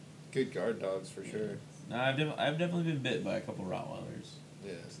 Good guard dogs for sure. No, I've definitely been bit by a couple Rottweilers.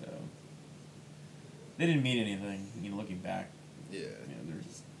 Yeah, So they didn't mean anything. You know, looking back, yeah. you know, they're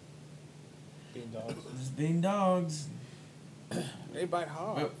being dogs. just being dogs. They bite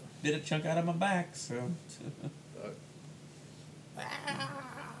hard. But bit a chunk out of my back, so.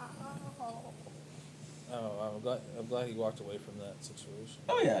 Oh, I'm glad he walked away from that situation.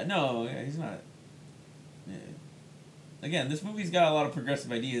 Oh yeah, no, yeah, he's not. Yeah. Again, this movie's got a lot of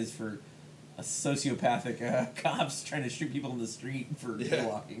progressive ideas for a sociopathic cops trying to shoot people in the street for Yeah.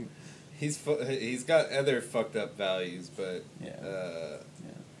 walking. He's got other fucked up values, but Yeah.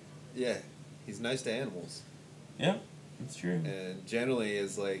 yeah, he's nice to animals, Yeah, that's true. and generally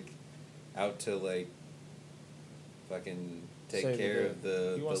is like out to like fucking take Save the care day. of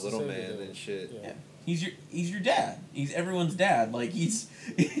the He wants to little save the man day. and shit. Yeah. Yeah. He's your dad. He's everyone's dad. Like he's,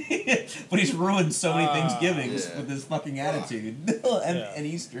 but he's ruined so many Thanksgivings Yeah. with his fucking attitude and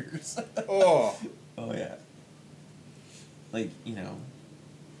Easter's. Oh, Oh yeah. Like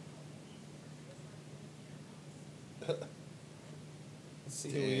Let's see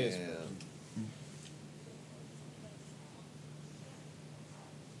who he is. damn.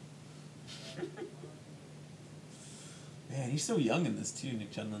 Man, he's so young in this too,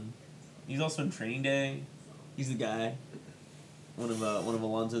 Nick Chenlon. He's also in Training Day. He's the guy. One of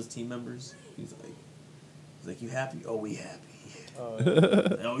Alonzo's team members. He's like, you happy? Oh, we happy.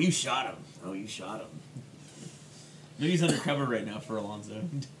 Oh, you shot him. Oh, you shot him. Maybe he's undercover right now for Alonzo.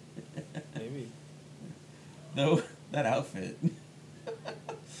 Maybe. Though that outfit,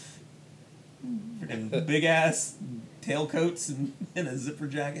 freaking big ass tailcoats and a zipper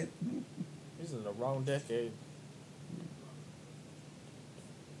jacket. He's in the wrong decade.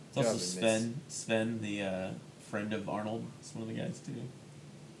 It's also Gotta Sven. Sven, the friend of Arnold. It's one of the guys too.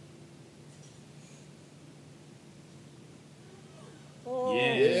 Oh.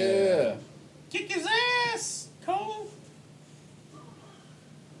 Yeah. Kick his ass, Cole.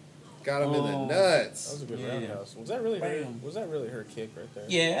 Got him in the Oh. That nuts. was a good Yeah. roundhouse. Was that really her? Bam. Was that really her kick right there?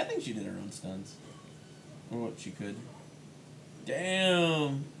 Yeah, I think she did her own stunts. Or what she could.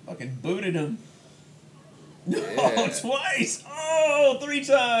 Damn. Fucking booted him. No, Yeah. twice. Oh, 3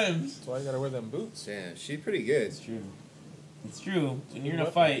 times. That's why you gotta wear them boots. Damn, she's pretty good. It's true. It's true. When you're in a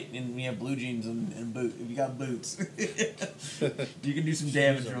Weapon. fight and you have blue jeans and boot, if you got boots, you can do some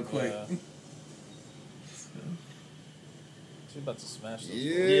damage real quick. Yeah. She's about to smash those.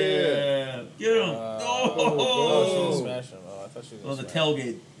 Yeah. Yeah. Get him. Oh, she didn't Oh. smash him. Oh, I thought she was. Well, gonna the smash him.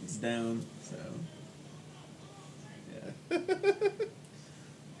 tailgate is down, so. Yeah.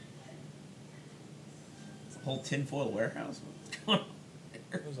 It's a whole tinfoil warehouse? What's going on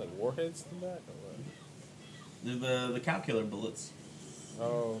there? It was like warheads in the back or what? They're the calculator bullets.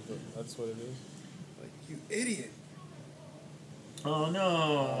 Oh, that's what it is. Like, you idiot. Oh no!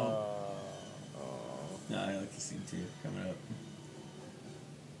 Oh. No, I like the scene too. Coming up.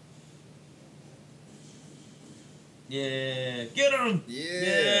 Yeah, get him! Yeah.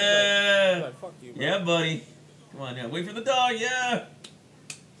 Yeah! Like, fuck you, bro. Yeah, buddy. Come on now, wait for the dog. Yeah.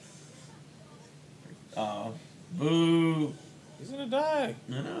 Oh, boo! He's gonna die.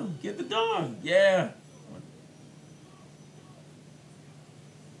 No, get the dog. Yeah.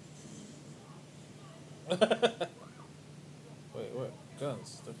 Wait, what?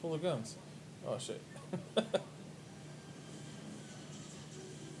 Guns. They're full of guns. Oh shit.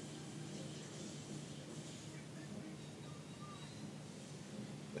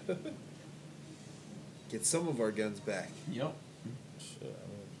 Get some of our guns back. Yep. Shit. I mean,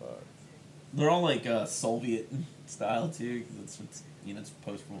 fuck. They're all like Soviet style too, because it's what's it's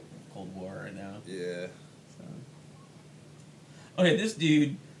post Cold War right now. Yeah. So. Okay, this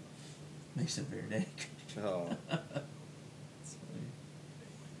dude makes it Verde. Oh. That's funny.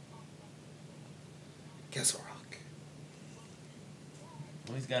 Castle Rock.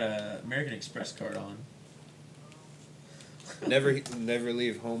 Well, he's got a American Express card on. Never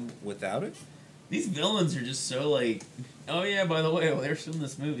leave home without it? These villains are just so like, oh yeah, by the way, well, they're still in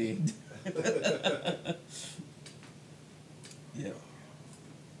this movie. Yep.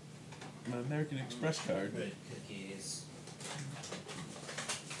 My American Express card. Red cookies.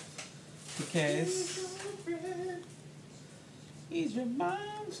 Cookies. He's your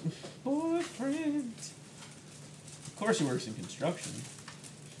mom's boyfriend. Of course he works in construction.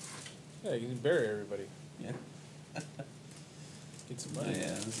 Yeah, you can bury everybody. Yeah. Get some Oh money.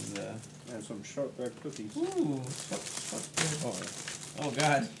 yeah, this is And some shortbread cookies. ooh, oh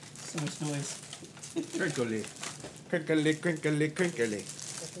god, so much noise. Crinkly. Crinkly, crinkly, crinkly.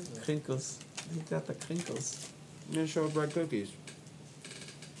 Crinkles. You got the crinkles. And shortbread cookies.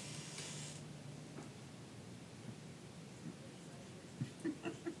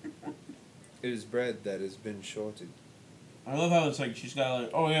 It is bread that has been shorted. I love how it's like she's got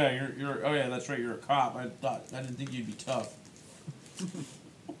like, oh yeah, you're oh yeah, that's right, you're a cop. I didn't think you'd be tough.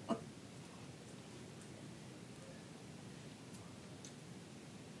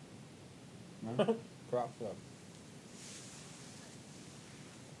 No? Crop club.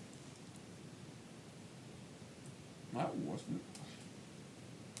 That wasn't.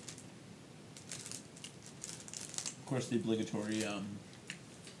 Of course, the obligatory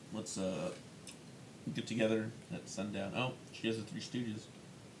let's get together at sundown. Oh, she has the Three Stooges.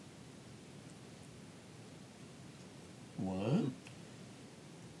 What?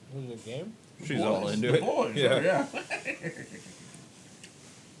 Was it a game? She's Boys, all into the it. Boys, Yeah. yeah.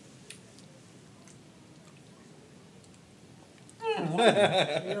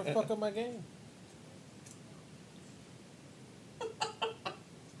 You're gonna fuck up my game.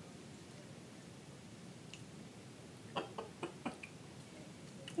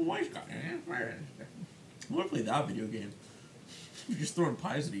 I want to play that video game. You're just throwing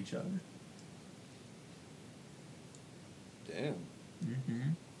pies at each other. Damn. Mm-hmm.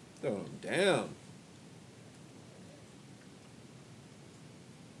 Throw them down.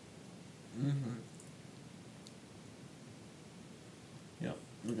 Mm-hmm. Yep.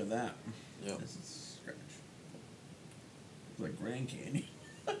 Look at that. Yep. This is scratch. It's like grand candy.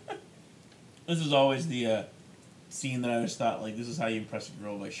 This is always the scene that I always thought, like, this is how you impress a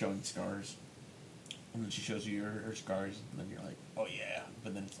girl by showing scars. And then she shows you her scars, and then you're like, oh yeah.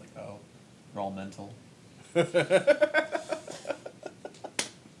 But then it's like, oh, they're all mental.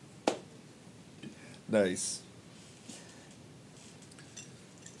 Nice.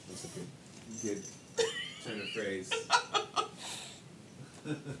 That's a good turn of phrase.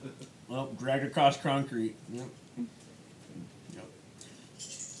 Well, dragged across concrete. Yep. Yep.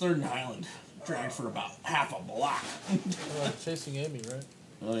 Third and Highland. Dragged for about half a block. Chasing Amy, right?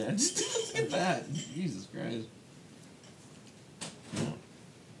 Oh yeah, just look at that. Jesus Christ. Yeah.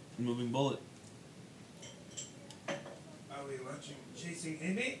 Moving bullet. Are we watching Chasing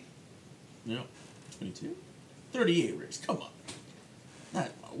Amy? Yep. 22? 38 Ricks, come on.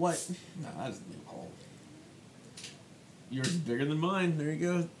 That, what? No, that's a loophole. Yours is bigger than mine. There you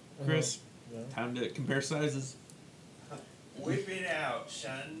go, Chris. Yeah. Time to compare sizes. Whip it out,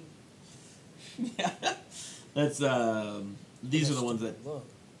 son. Yeah. That's, these are the ones that Look.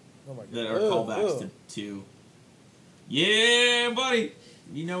 Oh my god. are callbacks to. Yeah, buddy.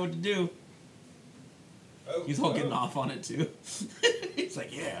 You know what to do. Oh, He's all getting off on it too. He's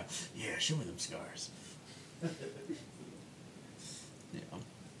like, yeah, show me them scars. Yeah.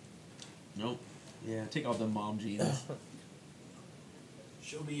 Nope. Yeah, take off the mom jeans.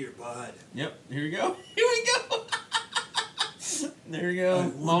 Show me your bud. Yep. Here we go. Here we go. There we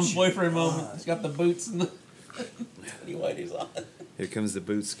go. Mom's boyfriend moment. He's got the boots and the whitey's on. Here comes the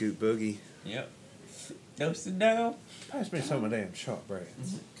boot scoot boogie. Yep. Dosing down. Pass me some of them shortbread.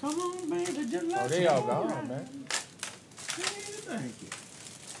 Come on, baby, just like Oh, they all gone, man. Thank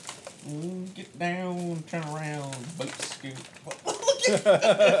you. Get down, turn around, boot scoot. Look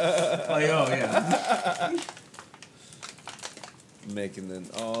Like, oh yeah. Making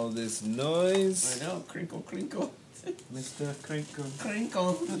all this noise. I know, crinkle, crinkle. Mr. Crinkle.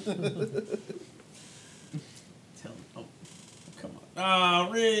 Crinkle. Tell him. Oh, come on. Ah,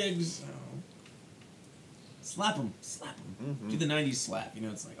 Riggs. Oh. Slap him. Slap him. Mm-hmm. Do the 90s slap. You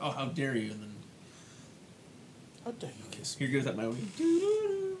know, it's like, oh, how dare you? And then How dare you kiss me? here goes that my way.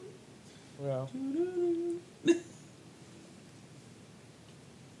 Well,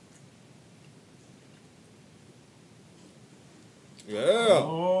 Yeah.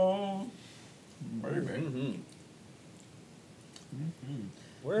 Oh, baby. Mm-hmm.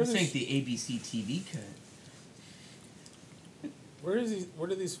 where This is ain't the ABC TV cut. where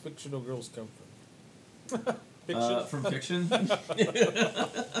do these fictional girls come from? Fiction. From fiction.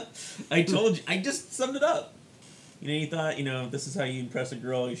 I told you. I just summed it up. You know, you thought, you know, this is how you impress a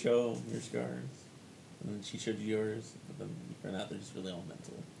girl. You show your scars, and then she showed you yours. But then you find out they're just really all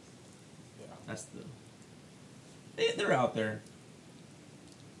mental. Yeah. That's the. They're out there.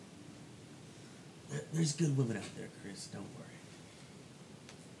 There's good women out there, Chris. Don't worry.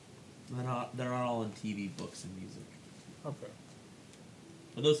 They're not all in TV, books, and music. Okay.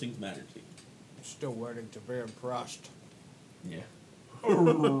 But those things matter too. I'm still waiting to be impressed. Yeah.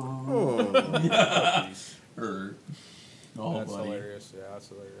 Oh. Oh, That's buddy. hilarious. Yeah, that's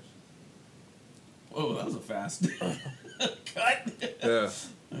hilarious. Oh, that was a fast cut. Yeah.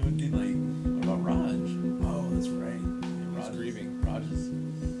 I would be like, what about Raj? Oh, that's right. Yeah, He's grieving. Raj is.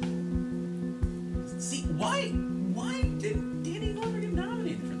 See, why did Danny Glover get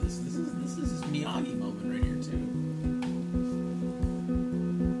nominated for this? This is his Miyagi moment right here too.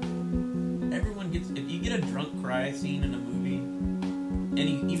 Everyone gets, if you get a drunk cry scene in a movie,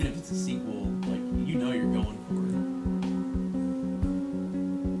 even if it's a sequel, like you know you're going for it.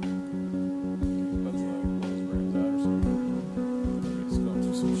 That's like blows brains out or something. It's going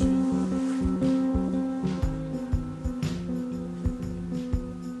through some shit.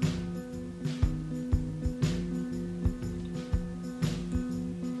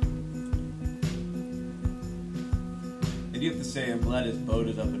 I do have to say, I'm glad his boat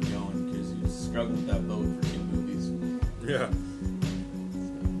is up and going because he was struggling with that boat for 2 movies. Yeah.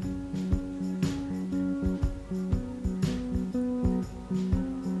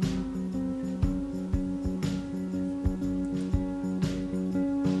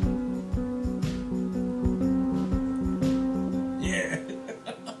 Yeah.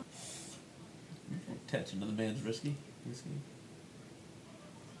 Attention to the man's whiskey. He's gonna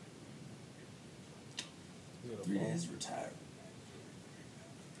 3 fall. days retired.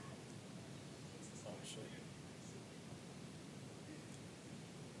 Oh shit.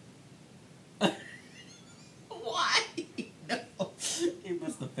 Why? No. He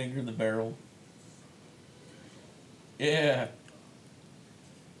puts the finger in the barrel. Yeah.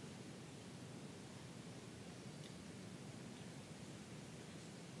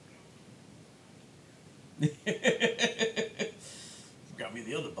 Got me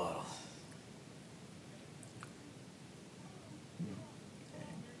the other bottle.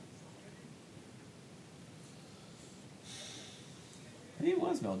 I think it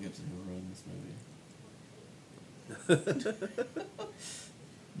was Mel Gibson who wrote this movie.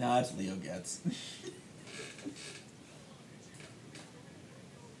 Nah, it's Leo Getz.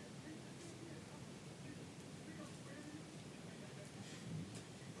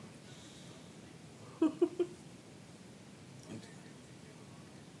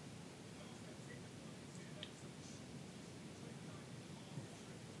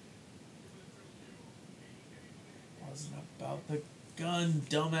 Wasn't about the gun,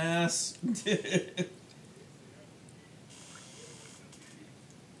 dumbass.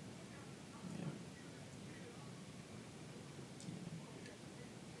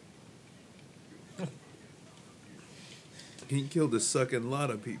 He killed a sucking lot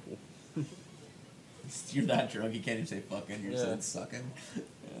of people. You're that drunk, you can't even say fucking, you're Yeah. saying sucking. Yeah.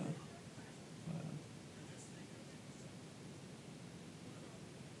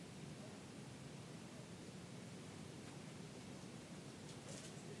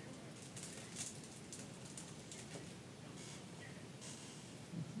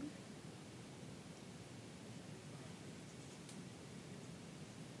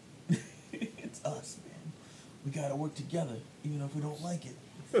 It's us, man. We gotta work together, even if we don't like it.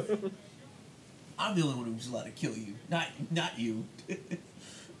 I'm the only one who's allowed to kill you, not you.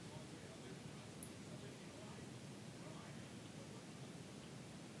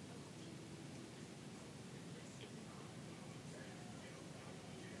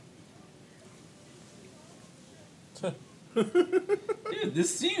 Dude,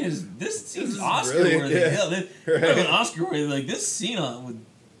 this scene's is Oscar brilliant, worthy. yeah. Hell, Right. not an Oscar worthy. Like this scene on with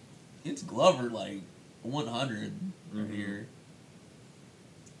it's Glover like 100 right Mhm. here.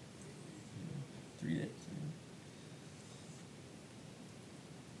 3 days.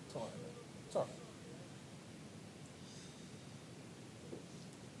 It's all right, man. It's all right.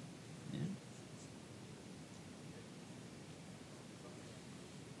 Yeah.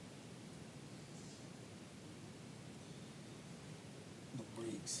 The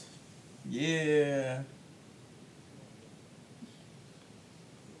Briggs. Yeah.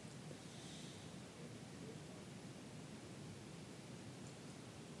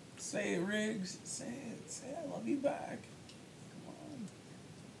 Say it, Riggs. Say it. Say I love you back. Come on.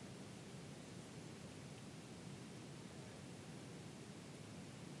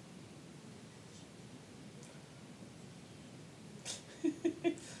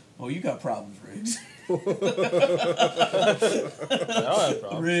 Oh, you got problems, Riggs. I have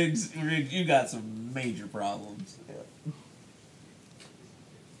problems. Riggs, you got some major problems.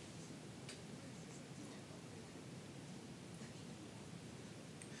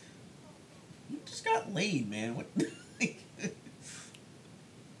 You just got laid, man. What?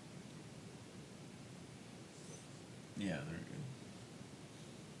 Yeah, they're good.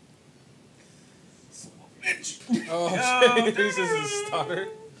 Son of a bitch. Oh, shit. This is a starter.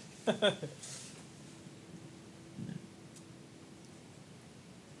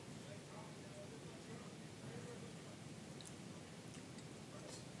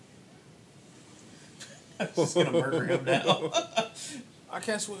 I'm just gonna murder him now. I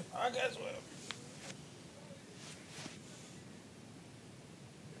can't swim. I can't swim.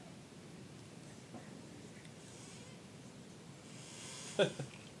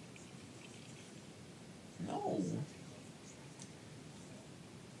 No.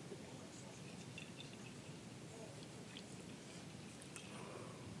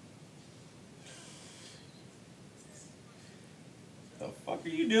 The fuck are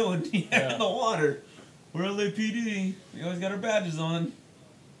you doing here Yeah. in the water? We're LAPD. We always got our badges on.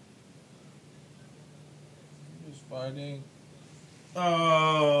 Just fighting.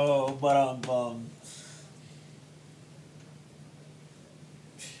 Oh, but I'm bummed.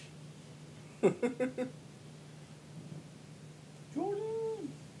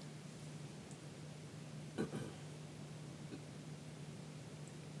 Jordan.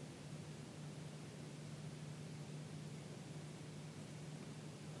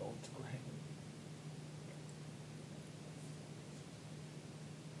 Going to Graham.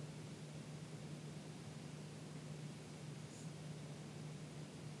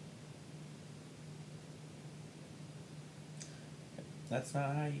 That's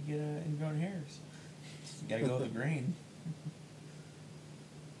not how you get ingrown hairs. You gotta go with the grain.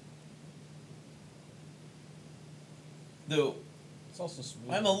 Though, It's also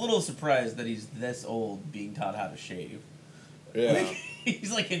smooth. I'm a little surprised that he's this old being taught how to shave. Yeah. Like,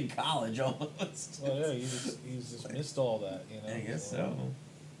 he's like in college almost. Well, yeah, he's just missed all that, you know. I guess so.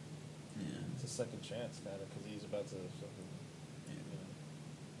 Yeah. It's a second chance, kind of, because he's about to fucking, you know,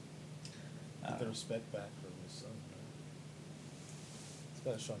 get the respect back from his son. He's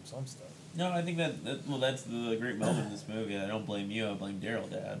got to show him some stuff. No, I think well, that's the great moment in this movie. I don't blame you. I blame Daryl,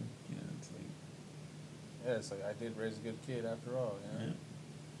 Dad. You know, it's like, Yeah, it's like I did raise a good kid after all. You know? yeah.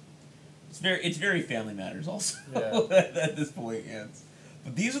 It's very Family Matters also. Yeah. At this point, yeah.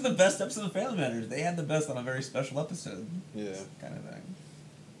 But these are the best episodes of Family Matters. They had the best on a very special episode. Yeah. Kind of thing.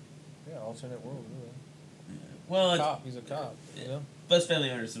 Yeah, alternate world, really. Yeah. Well, it's, Cop, he's a cop. You know. best Family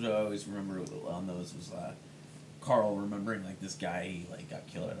Matters I always remember on those was Carl remembering like this guy he like got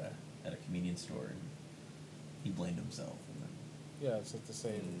killed at a convenience store and he blamed himself. And then, Yeah, it's like the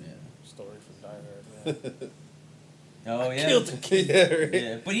same yeah. story from Die Hard. Yeah. Oh yeah. Killed the kid. Yeah, right.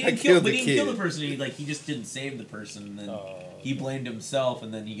 Yeah, but he I didn't kill. killed But the he didn't kill kid. the person. He just didn't save the person. And then Oh, he okay. blamed himself.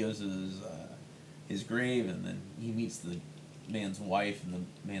 And then he goes to his grave, and then he meets the man's wife, and the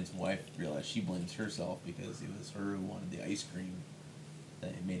man's wife realized she blames herself because it was her who wanted the ice cream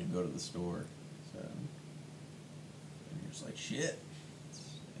that made him go to the store. So and you're just like shit.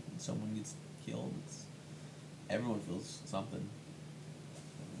 When someone gets killed, everyone feels something.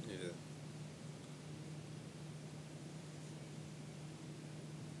 Yeah.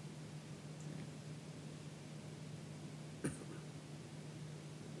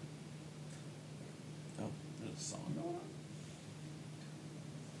 Oh, there's a song going on.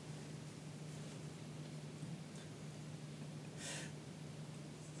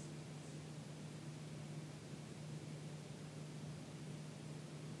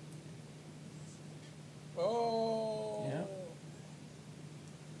 Oh. Yeah.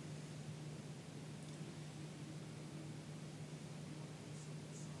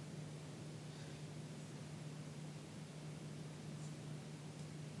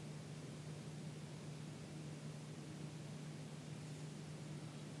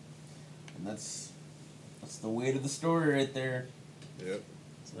 That's the weight of the story right there. Yep.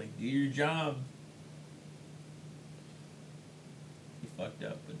 It's like, do your job. You fucked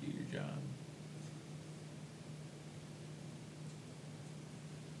up, but do your job.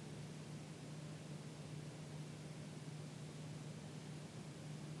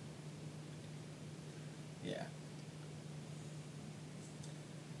 Yeah.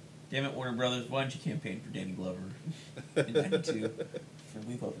 Damn it, Warner Brothers, why don't you campaign for Danny Glover in 92 for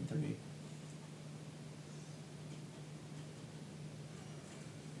Lethal Weapon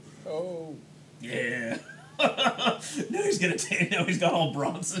 3? Oh. Yeah. Now he's gonna now he's got all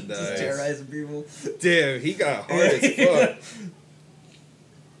Bronson just Nice. terrorizing people. Damn, he got hard as fuck.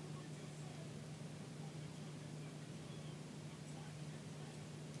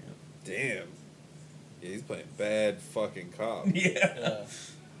 Damn. Yeah, he's playing bad fucking cop. Yeah. Yeah.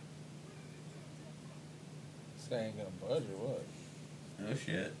 This guy ain't gonna budge or what? Oh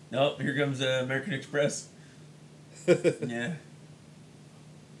shit. Nope, here comes American Express. Yeah.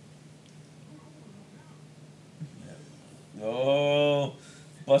 Oh,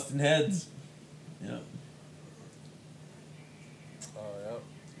 busting heads. Yep. Oh, yeah.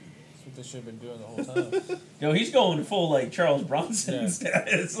 That's what they should have been doing the whole time. No, he's going full like Charles Bronson Yeah.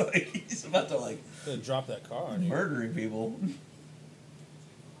 status. Like he's about to like Gonna drop that car on you. murdering people.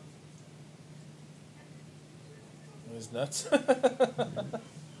 It's nuts.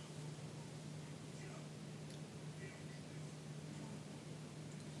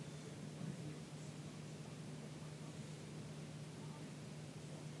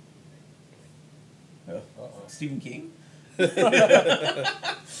 Oh. Uh-oh. Stephen King.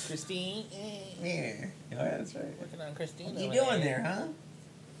 Christine. Yeah. Oh yeah, that's right. Working on Christine. What you doing there, huh?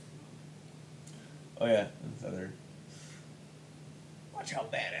 Oh yeah, that's other. Watch how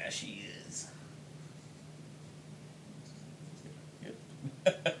badass she is. Yep.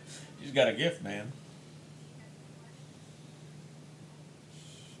 She's got a gift, man.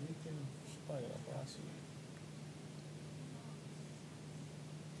 She's probably gonna blast you.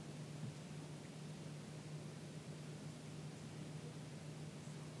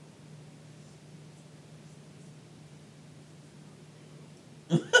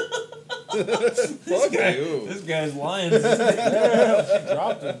 Fuck you. This guy's lying. She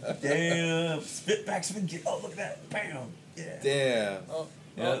dropped him. Damn. Spit back, spin kick. Oh, look at that. Bam. Yeah. Damn. Oh,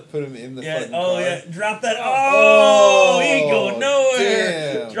 Yeah. Put him in the Yeah. fucking Oh car. yeah. Drop that. Oh, he ain't going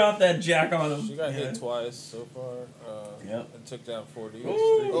nowhere. Damn. Drop that jack on him. she got Yeah. hit twice so far. Yep. And took down 40. Ooh.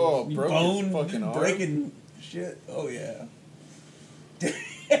 Oh, broke Bone his fucking arm. breaking shit. Oh yeah.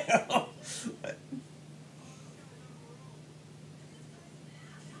 Damn.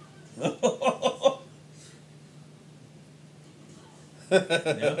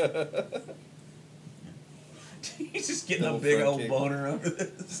 Yep. He's just getting a Double big front old kick. boner over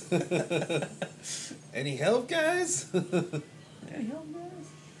this. Any help, guys? Any help, guys?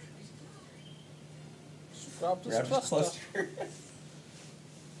 Dropped his Grab his cluster.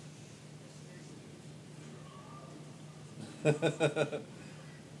 cluster.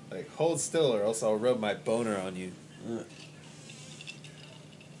 Like, hold still or else I'll rub my boner on you.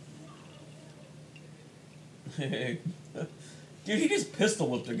 Dude, he just pistol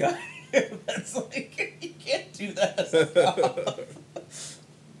whipped a guy. That's like, you can't do that as a cop.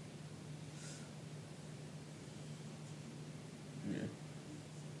 Yeah.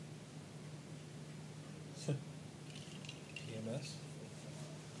 EMS.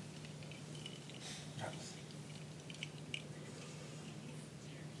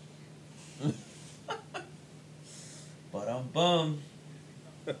 But I'm bummed.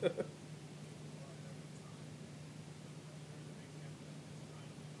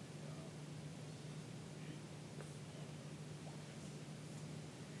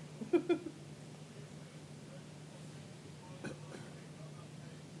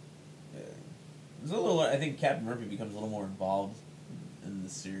 There's a little. I think Captain Murphy becomes a little more involved in the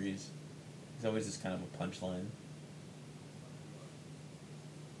series. He's always just kind of a punchline.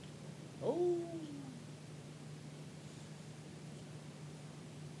 Oh.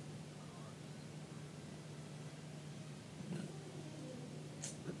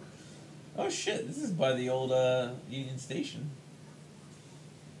 Oh shit! This is by the old Union Station.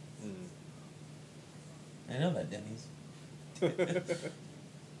 I know that Denny's.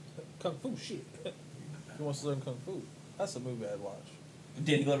 Kung Fu shit. He wants to learn Kung Fu. That's a movie I'd watch.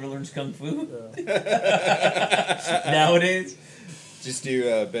 Danny Glover learns kung fu Yeah. nowadays. Just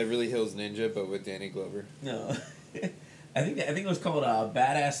do Beverly Hills Ninja, but with Danny Glover. No, I think it was called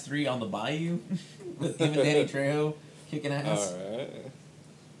Badass 3 on the Bayou with him and Danny Trejo kicking ass. Alright.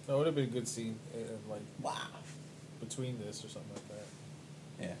 That would have been a good scene, like Wow. between this or something like that.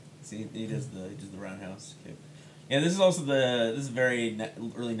 Yeah. See, he does the roundhouse kick. Yeah, this is also this is very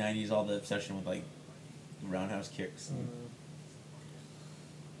early '90s. All the obsession with like roundhouse kicks. And,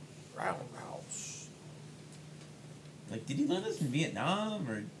 Roundhouse. like, did he learn this in Vietnam,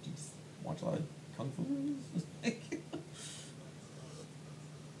 or did he just watch a lot of kung fu movies?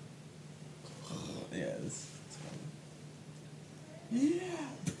 Yeah, this.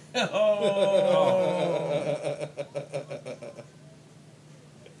 Yeah. Oh.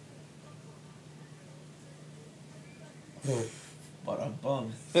 But I'm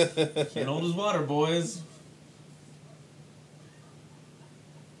bummed. Can't hold his water, boys.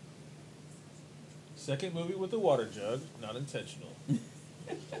 Second movie with the water jug, not intentional.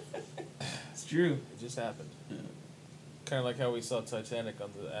 It's true. It just happened. Yeah. Kind of like how we saw Titanic on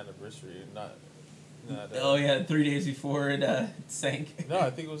the anniversary, not. Oh yeah, 3 days before it sank. No,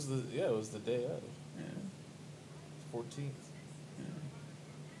 I think it was the day of. Yeah. 14th.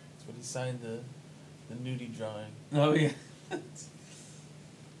 That's when he signed the nudie drawing. Oh yeah.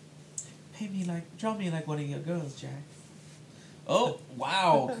 Draw me like one of your girls, Jack. Oh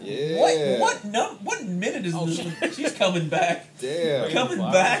wow! Yeah. What minute is this? She's coming back. Damn. Coming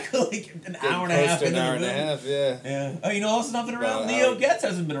Wow. back like an hour and a half. An into hour the and a movie. half, yeah. Yeah. Oh, you know, also not been around. About an Leo hour- Getz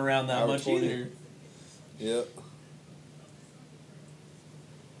hasn't been around that hour much 20. either. Yep.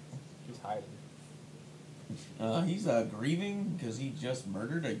 He's hiding. He's grieving because he just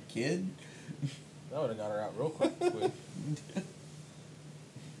murdered a kid. That would have got her out real quick.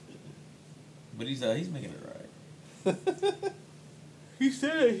 But he's making it right. He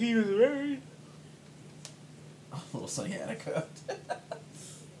said he was married. A little sciatica.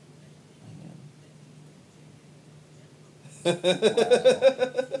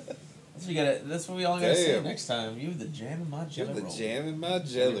 That's what we all gotta say Damn. next time. You have the jam in my You're jelly the roll. jam in my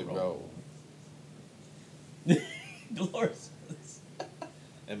jelly roll. Dolores.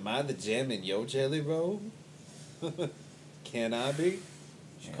 Am I the jam in your jelly roll? Can I be?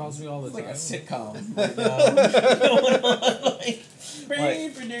 She calls me all the It's time. like a sitcom right now. Going on, like,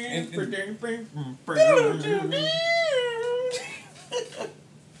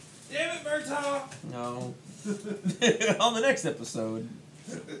 Damn it, Murtaugh! no. On the next episode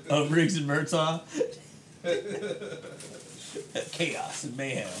of Riggs and Murtaugh, chaos and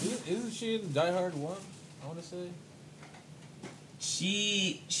mayhem. Isn't she in Die Hard 1? I want to say.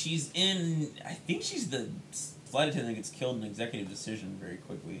 She's in. I think she's the flight attendant that gets killed in an executive decision very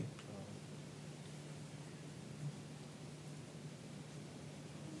quickly.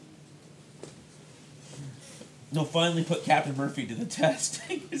 No, finally put Captain Murphy to the test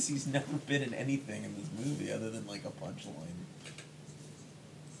because he's never been in anything in this movie other than like a punchline.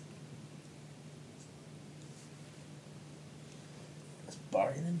 Let's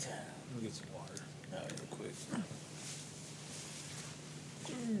bargain in town. Let me get some water. No, real quick.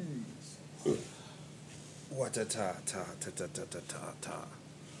 What a ta ta ta ta ta ta ta ta.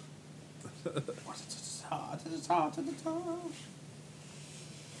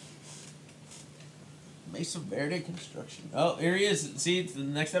 Mesa Verde Construction. Oh, here he is. See, it's the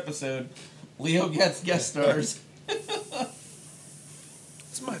next episode. Leo gets guest stars. It's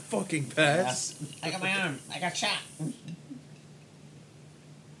my fucking pass. I got my arm. I got shot.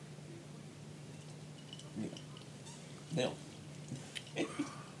 Neil.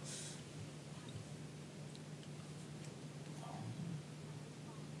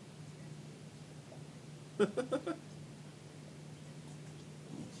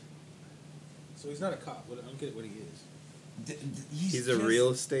 So he's not a cop. I don't get what he is. He's a just- real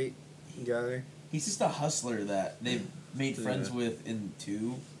estate guy. He's just a hustler that they've made friends Yeah. with in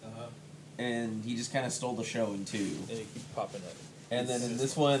 2, and he just kind of stole the show in 2. And he keeps popping up. And then in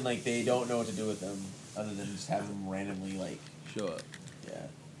this one, like, they don't know what to do with them other than just have them randomly, like, Show up. yeah,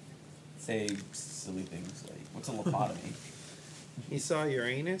 say silly things like, what's a lobotomy? He saw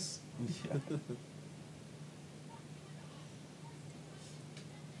Uranus. Yeah.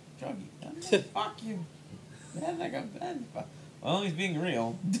 Druggy. Fuck you. Man, like a man. Well, he's being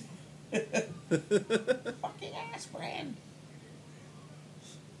real. Fucking aspirin.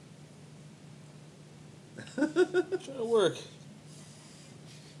 Trying to work.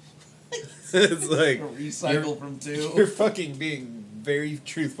 It's like Recycle from you're 2. fucking being very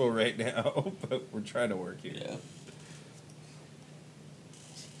truthful right now, but we're trying to work here. Yeah.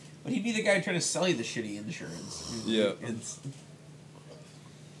 But he'd be the guy trying to sell you the shitty insurance. Yeah. It's,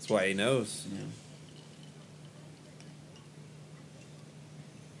 That's why he knows. yeah.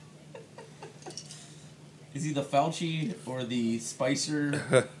 Is he the Fauci or the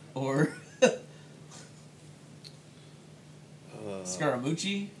Spicer or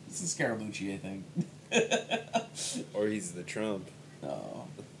Scaramucci? It's the Scaramucci, I think. Or he's the Trump. Oh.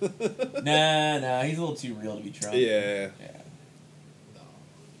 Nah, he's a little too real to be Trump. Yeah.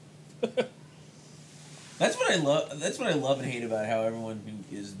 That's what I love. That's what I love and hate about how everyone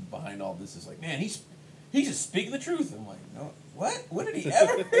who is behind all this is like, man, he's just speaking the truth. I'm like, no, what? What did he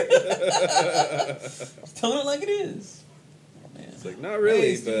ever? Just telling it like it is. Oh, man. It's like, not really,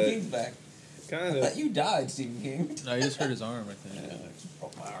 hey, Stephen but King's back. kind I thought of. you died, Stephen King. No, he just hurt his arm, I think. Yeah,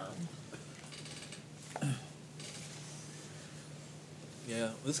 broke my arm. Yeah,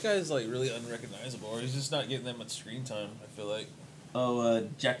 this guy's like really unrecognizable, or he's just not getting that much screen time. I feel like. Oh,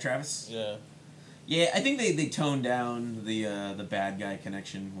 Jack Travis. Yeah. Yeah, I think they toned down the bad guy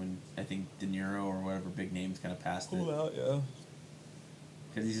connection when I think De Niro or whatever big names kind of passed it out, yeah.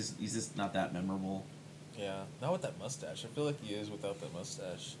 because he's just not that memorable. Yeah, not with that mustache. I feel like he is without that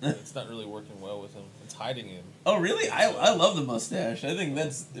mustache. It's not really working well with him. It's hiding him. Oh really? I love the mustache. I think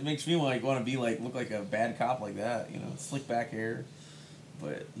it makes me want to be look like a bad cop like that. You know, slick back hair,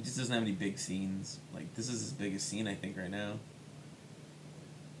 but he just doesn't have any big scenes. Like this is his biggest scene I think right now.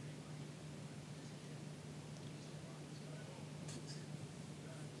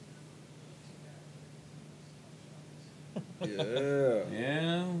 Yeah.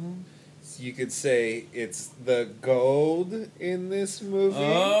 Yeah. So you could say it's the gold in this movie.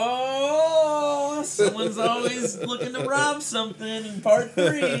 Oh, someone's always looking to rob something in part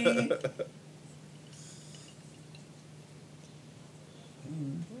 3.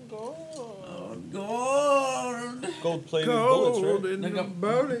 Oh, gold. Gold-plated bullets, Gold right? in Like the a-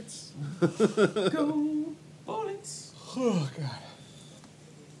 bullets. Gold bullets. Oh, God.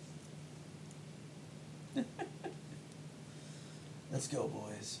 Let's go,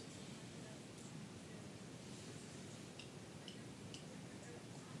 boys.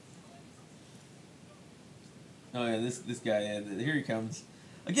 Oh yeah, this guy. Yeah, here he comes.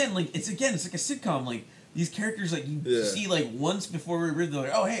 Again, it's like a sitcom. Like these characters, like you Yeah. see like once before we read. They're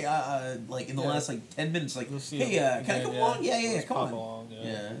like, oh hey, like in the Yeah. last like 10 minutes, like You'll see hey, him can I again, come yeah. along? Yeah, Let's come pop on. along, yeah.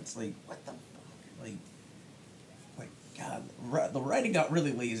 Yeah, it's like what the fuck, like God, the writing got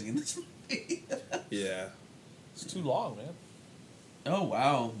really lazy in this movie. Yeah. It's too long, man. Oh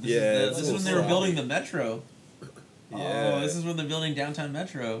wow, Yeah, this it's is a when they little were building the metro. Yeah. Oh, this is when they're building downtown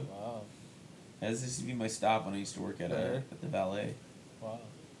metro. Wow. This used to be my stop when I used to work at Where? at the valet. Wow.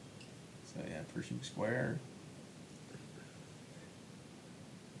 So yeah, Pershing Square.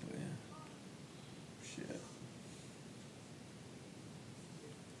 But yeah, shit.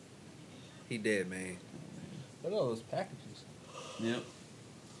 He did, man. Look at all those packages. Yep.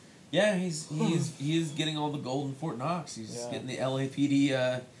 Yeah, he is getting all the gold in Fort Knox. He's Yeah. getting the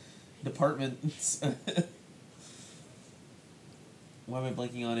LAPD departments. Why am I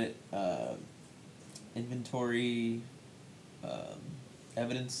blanking on it? Inventory,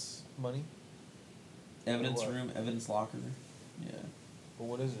 evidence Money? What? room, evidence locker. Yeah. But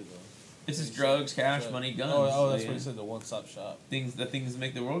what is it, though? It's just He drugs, said- cash, said- money, guns. Oh, that's So, what yeah. he said, the one-stop shop. Things that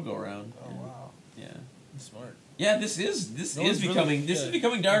make the world go round. Oh, yeah. wow. Yeah. Smart. Yeah, this is No one's becoming really- is yeah.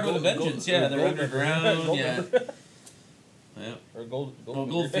 becoming Dark with a Gold- Vengeance. gold- Yeah, they're gold- underground. gold- Yeah. gold- Yeah. Or gold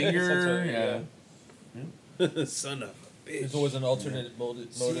Goldfinger. That's right, Yeah. Son of a bitch. There's always an alternate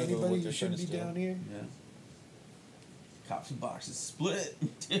motive See of anybody what who they're trying shouldn't to be steal. down here? Yeah. Cops and boxes split.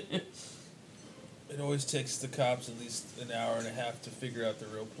 It always takes the cops at least an hour and a half to figure out the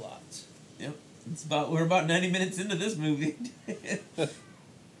real plot. Yep. We're about 90 minutes into this movie.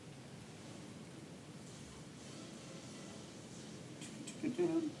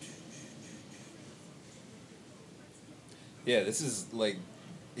 Yeah, this is like,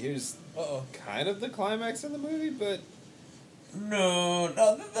 here's Uh-oh. kind of the climax of the movie, but No,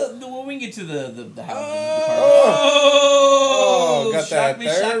 the when we get to the house. Oh, got shock that me,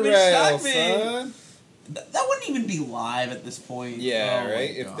 third shock me, rail, shock me. son. That wouldn't even be live at this point. Yeah, Oh my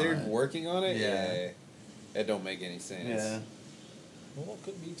right. If they're God. working on it, Yeah. yeah, it don't make any sense. Yeah. Well, it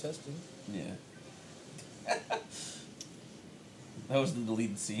could be testing. Yeah. That was the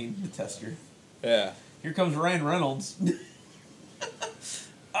deleted scene, the tester. Yeah. Here comes Ryan Reynolds.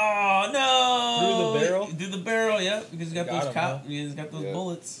 Oh no! Through the barrel? Through the barrel, yep. Because he's got Got those him, huh? he's got those Yeah.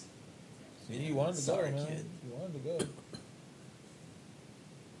 bullets. See, he wanted to Sorry, go, man. kid. He wanted to go.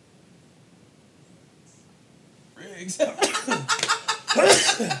 Riggs.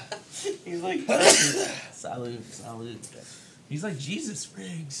 He's like, salute. He's like, Jesus,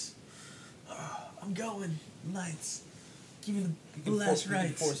 Riggs. Oh, I'm going. Lights. Give me the last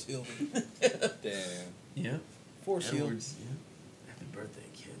rites. Force heal me. Damn. Yeah. Force heal. Edwards, yeah. Happy birthday,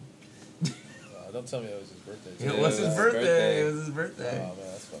 kid. Don't tell me that was his birthday. It was his birthday. It was his birthday. Oh, man,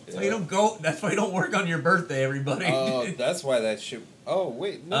 that's fucked That's up. why you don't go. That's why you don't work on your birthday, everybody. Oh, that's why that shit. Oh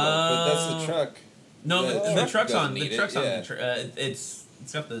wait, no, but that's the truck. No, the the truck truck's doesn't on. The need it, truck's yeah. on. It's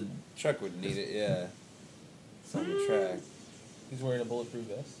It's got the. Truck would need it, yeah. It's on the track. He's wearing a bulletproof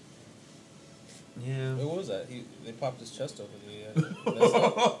vest. Yeah. What was that? They popped his chest open.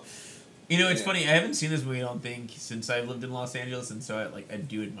 Vest. You know, it's Yeah. funny. I haven't seen this movie, I don't think, since I lived in Los Angeles, and so I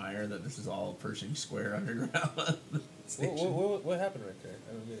do admire that this is all Pershing Square Underground station. What happened right there?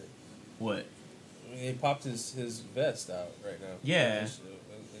 I don't get it. What? I mean, he popped his vest out right now. Yeah.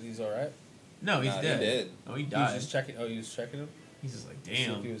 And he's all right. No, he's Nah, he dead. did. Oh, he He was died. just checking. Oh, he was checking him. He's just like, To see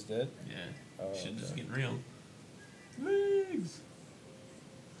damn. if he was dead. Yeah. Oh, Shit just okay. getting real. Legs.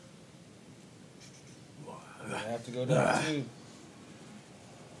 I have to go down too.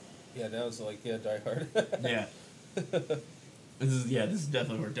 Yeah, that was like Die Hard. Yeah. This is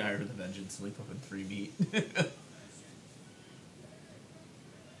definitely where Die with a Vengeance sleep up in 3 meet.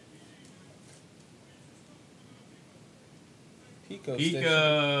 Pico. Station.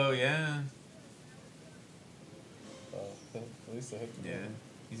 Pico, yeah. Oh, at least I hooked him Yeah. up.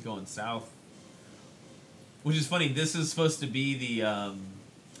 He's going south. Which is funny, this is supposed to be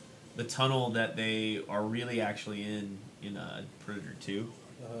the tunnel that they are really actually in Predator 2.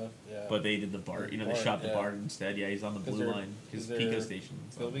 Yeah. But they did the BART, they BART, shot the yeah. BART instead. Yeah, he's on the 'Cause blue they're- line. His 'cause Pico they're station.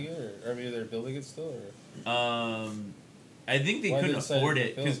 is on building it, or I mean, they're building it still, or I think they Why couldn't did it say afford to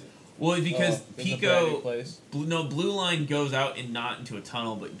it build because it? because Oh, it's a brand new Pico place. Blue Line goes out and not into a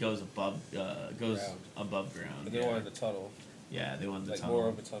tunnel but goes above Ground. above ground. But they yeah. wanted a tunnel, Yeah, they wanted the like tunnel. more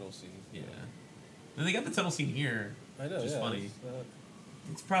of a tunnel scene. Yeah, and they got the tunnel scene here. I know. Which is yeah, funny. it's,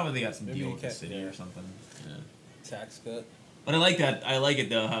 It's probably they got some Maybe deal you with the can't- city yeah. or something. Yeah. tax cut. But I like that. I like it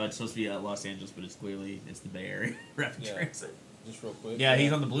though how it's supposed to be Los Angeles, but it's the Bay Area rapid Yeah. transit. Just real quick. Yeah,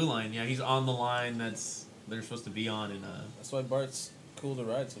 he's on the blue line. Yeah, he's on the line they're supposed to be on in That's why Bart's cool to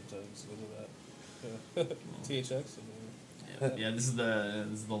ride sometimes. Look at that. Yeah. THX. yeah, this is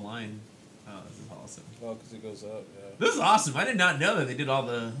the line. Oh, this is awesome. Oh, because it goes up. Yeah. This is awesome. I did not know that they did all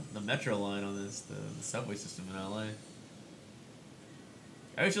the metro line on this the subway system in LA.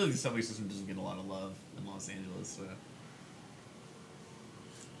 I always feel like the subway system doesn't get a lot of love in Los Angeles. So.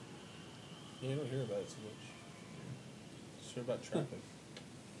 Yeah, you don't hear about it too much. Just hear about traffic.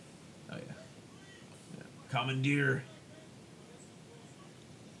 Oh yeah. Commandeer.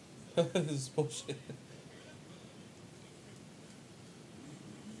 This is bullshit.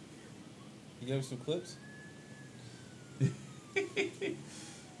 You got some clips? I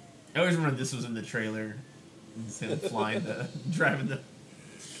always remember this was in the trailer. It's him driving the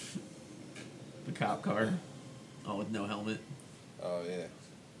cop car. Oh, with no helmet. Oh,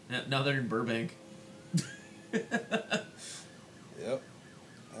 yeah. Now they're in Burbank. Yep.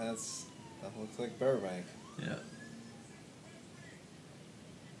 That looks like Burbank. Yeah.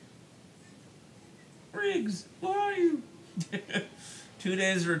 Riggs, where are you? 2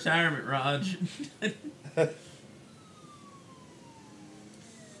 days of retirement, Raj. Yep.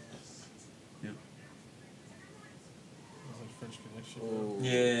 It's like French Connection. Oh.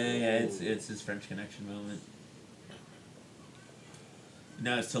 Yeah, it's his French Connection moment.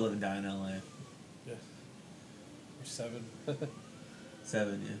 Now it's to live and die in LA. Yeah. Or 7.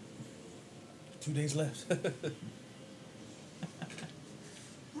 7, yeah. 2 days left.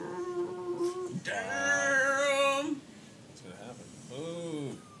 Damn! What's gonna happen?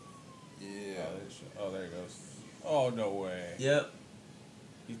 Ooh. Yeah. Oh, there he goes. Oh, no way. Yep.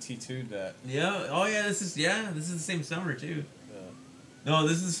 He T2'd that. Yeah. Oh yeah. This is the same summer too. Yeah. No,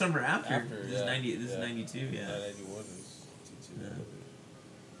 this is the summer after. After, This is yeah. 90. This is Yeah. 92. Yeah. 91 is T2. Yeah.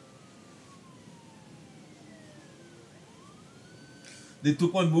 They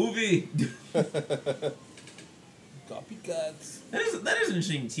took my movie. Copycats. That is an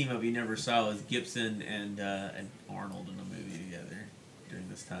interesting team up you never saw was Gibson and Arnold in a movie together during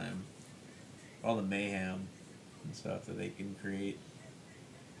this time. All the mayhem and stuff that they can create.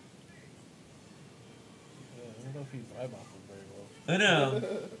 Yeah, I don't know if you vibe off him very well. I know.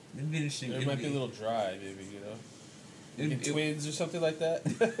 It'd be interesting. It might be a little dry, maybe, you know? It'd- it- Twins or something like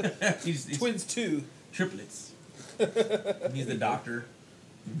that? he's Twins 2. triplets. He's the doctor.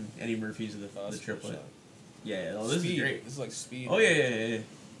 Eddie Murphy's the Oh, that's a cool triplet. shot. Yeah. Oh, this Speed. is great. This is like Speed. Oh yeah.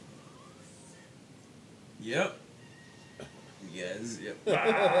 Yep. Yes. Yep.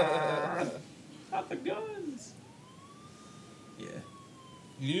 Got the guns. Yeah.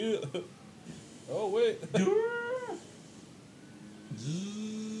 Yeah. Oh, wait.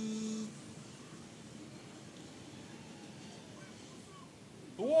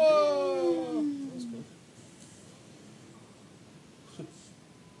 Whoa! That was cool.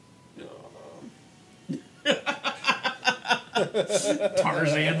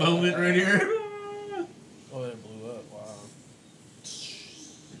 Tarzan moment right here. Oh, it blew up. Wow.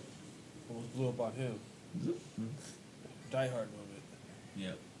 Almost blew up on him. Die Hard moment.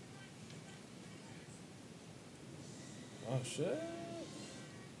 Yep. Oh shit.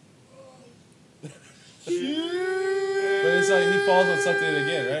 But it's like he falls on something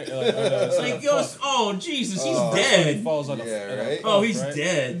again, right? Like, oh, no, It's like, not yo, fuck. oh Jesus, he's Oh. He dead. falls on Yeah, a right? Oh, he's right?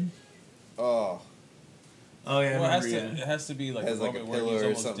 dead. Oh, Oh yeah, Well, I it remember. has to be like Has a like a moment where pillar he's or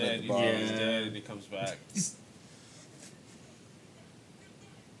almost something at dead. the He's bottom. almost Yeah. dead, and he comes back.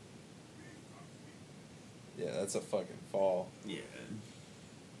 yeah, that's a fucking fall. Yeah. I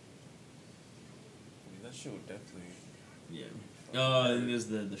mean, that shit would definitely. Yeah. Oh, and there's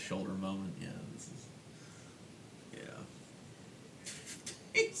the shoulder moment. Yeah. This is. Yeah.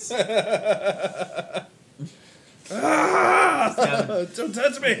 Don't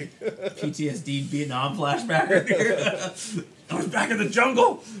touch me! PTSD Vietnam flashback here. I was back in the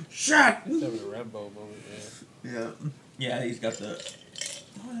jungle. Shit. It's having a Rambo moment. Yeah. Yeah. Yeah, he's got the.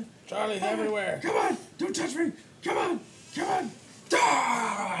 Charlie's everywhere. Come on! Don't touch me! Come on! Come on!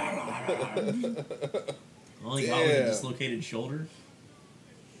 All he got was a Damn. dislocated shoulder.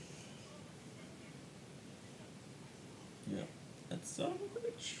 Yeah. That son of a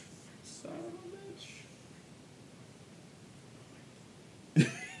bitch. Son of a bitch.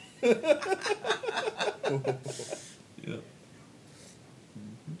 Yeah.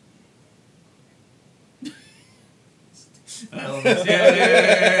 I love this.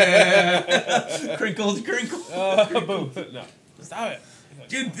 Yeah. Crinkles, crinkles. Boom. No. Stop it.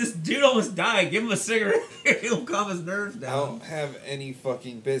 Dude, this dude almost died. Give him a cigarette. He'll calm his nerves I down. don't have any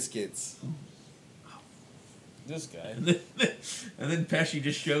fucking biscuits. This guy, And then Pesci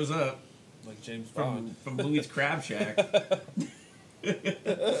just shows up like James Bond. from Louis' Crab Shack.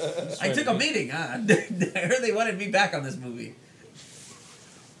 I took a meeting, huh? I heard they wanted me back on this movie.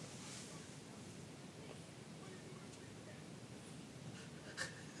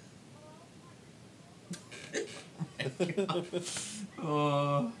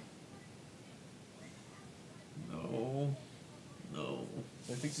 Oh. No. No.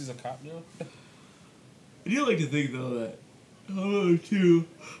 He thinks he's a cop now. I do like to think though that too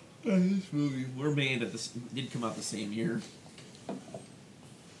this movie were made at did come out the same year.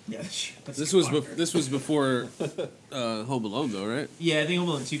 Yeah, This was before Home Alone, though, right? Yeah, I think Home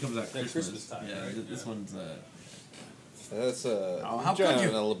Alone 2 comes out Yeah, Christmas. Christmas time, Yeah, right? this one's That's Oh, how could driving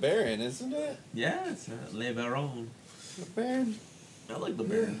you? a LeBaron, isn't it? yeah, it's Le Baron. LeBaron. I like the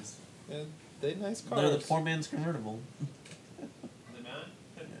Barons. Yeah, they nice cars. They're the poor man's convertible.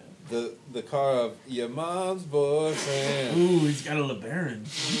 The car of your mom's boyfriend. Ooh, he's got a LeBaron.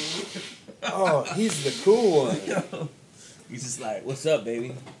 Oh, he's the cool one. He's just like, "What's up,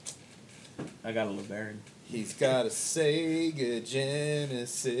 baby? I got a LeBaron." He's got a Sega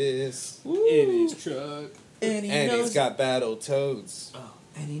Genesis. In his truck. And And he's got Battle Toads. Oh,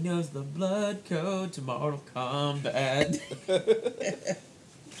 and he knows the blood code to Mortal Kombat.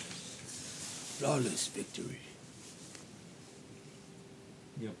 Flawless victory.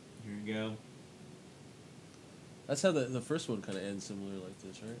 Yep, here you go. That's how the first one kind of ends similar like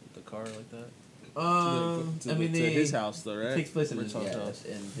this, right? The car like that. I mean, to his house, though, right? It takes place in Rich Tom's house.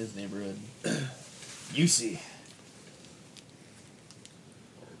 in his neighborhood. You see.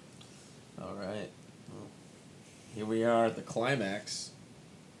 All right. Well, here we are at the climax.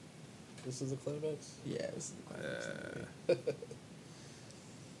 This is the climax. Yeah, this is the climax.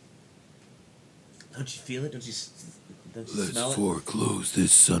 Don't you feel it? Don't you smell it? foreclose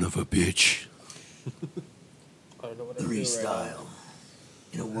this son of a bitch. I don't know what I Three feel right style.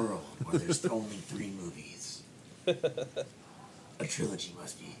 In a world where there's only 3 movies, a trilogy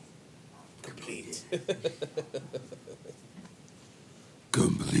must be completed.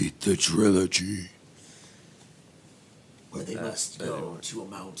 Complete the trilogy. Where they must go to a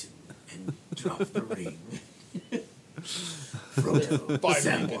mountain and drop the ring. Frodo,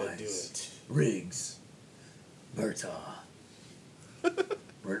 Finally gonna do Samwise, it. Riggs, Murtaugh,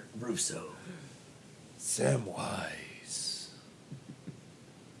 Russo. Samwise.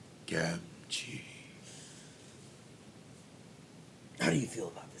 Gamgee. How do you feel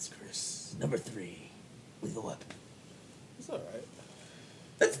about this, Chris? Number 3, Lethal Weapon. It's all right.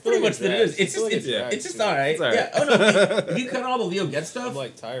 That's feel pretty like much it what it is. drags. It's I feel just like it's, it drags, it's just too. all right. It's all right. Yeah. Oh no. If you cut all the Leo Get stuff, I'm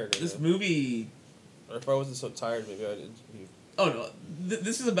like tired of this it. movie. Or if I wasn't so tired, maybe I didn't. Oh no,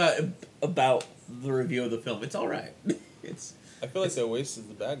 this is about the review of the film. It's all right. It's I feel like they wasted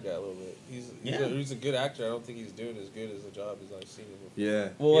the bad guy a little bit. Yeah. He's a good actor. I don't think he's doing as good as a job as I've seen him before. Yeah.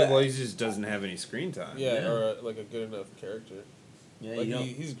 Well, Well, he just doesn't have any screen time. Yeah, Yeah. or like a good enough character. yeah. Like You know.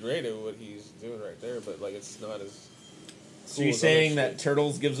 he's great at what he's doing right there, but like it's not as. So you're saying that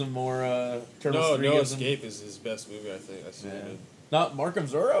Turtles gives him more? Turtles No 3 gives him. Escape is his best movie. I think I've seen Yeah. it. Not Markham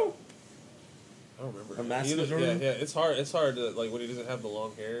Zorro. I don't remember. A Mask of Yeah, Jordan? yeah. It's hard. It's hard to like when he doesn't have the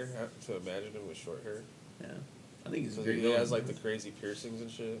long hair to imagine him with short hair. Yeah. I think he's a So great he villain. has like the crazy piercings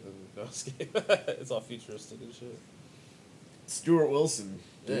and shit, and no, it's all futuristic and shit. Stuart Wilson.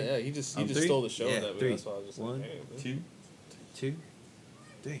 Yeah, he just On three? stole the show Yeah, in that movie. three. That's why I was just One, like, hey, man. 2,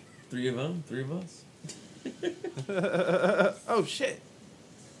 2, 3 of them, 3 of us. 3. Oh shit!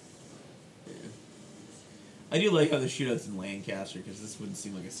 I do like how the shootouts in Lancaster, because this wouldn't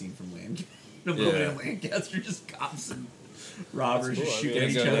seem like a scene from Lancaster. No movie Yeah. in Lancaster, just cops and robbers That's just cool. I shooting mean,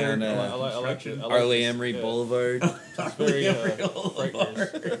 each it's other. going down, I like it. I like Arlie this, Emery yeah. Boulevard. It's very Boulevard.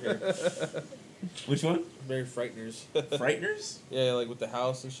 frighteners. Which one? Very frighteners. Frighteners? Yeah, like with the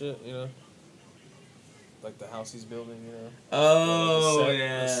house and shit, you know. Like the house he's building, you know. Oh, the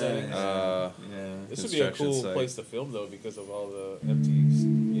yeah. settings. Yeah. This would be a Construction cool site. place to film though, because of all the empty,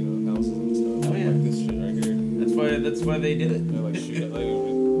 you know, houses and stuff. Oh, yeah. Like this shit right here. That's why they did it. Yeah, like shoot, like it would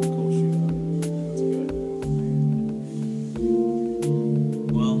be a cool shootout. That's good.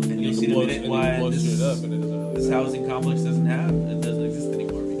 Well, and you'll see in a minute And why he blows this, shit up, and it doesn't really this matter. housing complex doesn't exist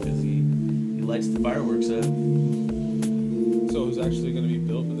anymore, because he lights the fireworks up. So it was actually going to be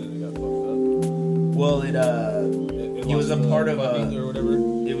built, but then it got fucked Well, it up. He was a part of funding or whatever.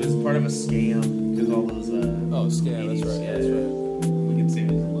 it was part of a scam, because all those Oh, scam. That's 80s, right. yeah, That's right. we can say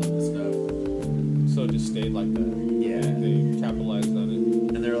it was a lot of stuff. So it just stayed like that. Yeah. They capitalized on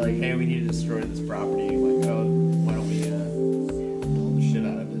it. And they're like, hey, we need to destroy this property. Like, oh, why don't we blow the shit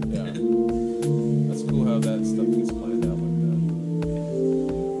out of it? Yeah. That's cool how that stuff gets planned out like that.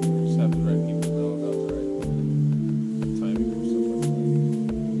 Just have the right people know about the right timing or stuff like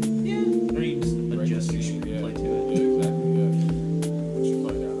that. Yeah. Or you just Right adjust your decision, yeah. screenplay to Yeah, it. exactly. Yeah. What you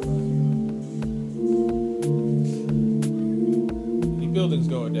find out about it. Any buildings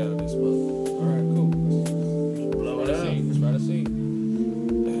going down this month? All right, cool. Blow it Let's up. write a scene. Let's write a scene.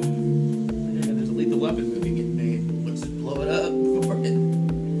 Yeah, there's a Lethal Weapon movie getting made. Let's just blow it up for it.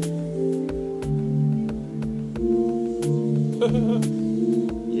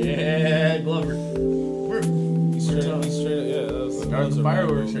 Yeah, Glover. He's straight up. Yeah, that was Start the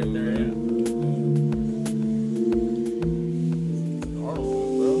fireworks right there, yeah.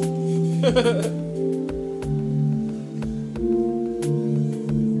 Arnold move, bro.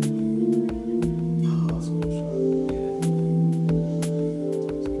 That's a cool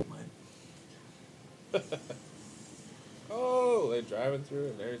shot. Oh, they're driving through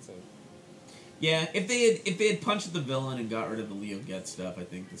it and everything. Yeah, if they had punched the villain and got rid of the Leo Getz stuff, I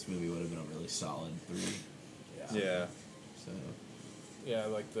think this movie would have been a really solid 3. Yeah. So, Yeah,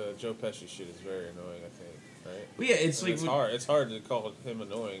 like the Joe Pesci shit is very annoying, I think, right? well, yeah, it's And like it's hard. It's hard to call him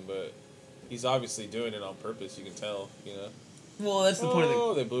annoying, but he's obviously doing it on purpose. You can tell, you know. Well, that's the point of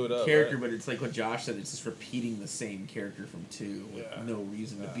Oh, they blew it the up. character, right? but it's like what Josh said. It's just repeating the same character from 2 with Yeah. no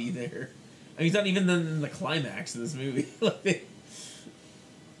reason to Yeah. be there. I mean, he's not even in the climax of this movie. Like,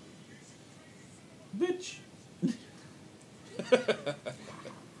 bitch.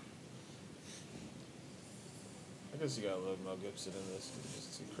 I guess you gotta love Mel Gibson in this. He's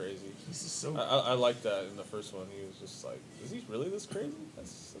just too crazy. He's just so. I like that in the first one. He was just like, is he really this crazy?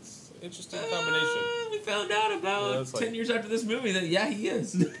 That's an interesting combination. We found out about Yeah, it's 10 like- years after this movie that yeah, he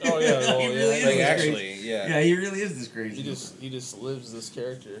is. Oh, yeah, well, he yeah, really is Like this actually, crazy. yeah. Yeah, he really is this crazy. He just lives this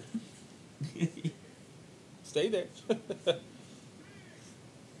character. Stay there.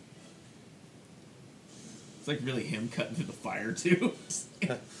 It's like really him cutting through the fire too. It's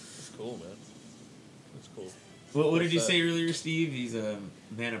cool, man. It's cool. What did you What's that? say earlier, Steve? He's a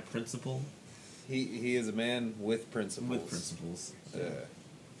man of principle. He is a man with principles. With principles.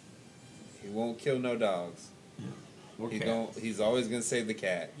 He won't kill no dogs. Or He cat. don't. He's always gonna save the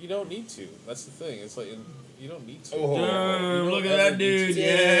cat. You don't need to. That's the thing. It's like you don't need to. Oh. Damn, You look don't at ever that need dude! to.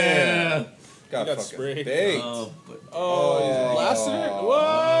 Yeah. Got got fucking sprayed. baked. Oh, but Oh, blasted her? Oh.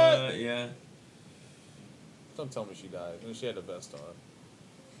 What? yeah. Don't tell me she died. And she had a vest on.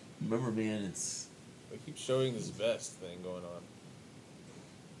 Remember, man, it's They keep showing this vest thing going on.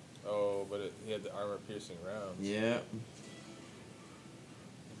 Oh, but he had the armor-piercing rounds. yeah.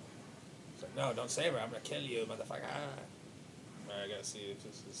 It's like, no, don't save her. I'm gonna kill you, motherfucker. Alright, I gotta see if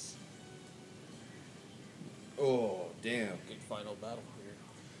this is Oh damn. a good final battle here.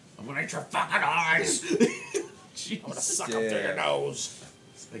 I'm gonna eat your fucking eyes. I'm gonna suck Yeah. up through your nose.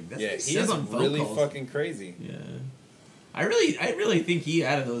 It's like, that's Yeah, what it he says is on phone really calls. fucking crazy. Yeah. I really think he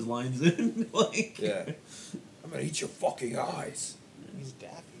added those lines in. Like, Yeah. I'm gonna eat your fucking eyes. He's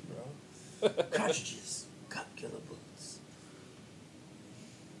daffy, bro. cartridges, cut killer bullets.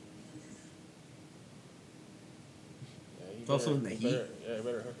 Yeah, you It's also better- in the you heat. better- Yeah, you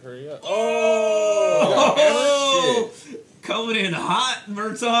better hurry up. Oh! Shit. Coming in hot,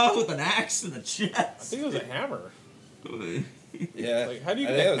 Murtaugh with an axe in the I chest. think it was a hammer. Yeah. Like, how do you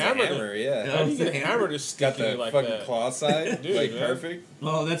I get think it a was hammer? hammer, yeah. How do you get a hammer to stick Got in the you like fucking that? claw side, Dude, like man. perfect.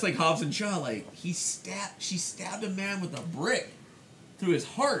 Oh, that's like Hobbs and Shaw. Like she stabbed a man with a brick through his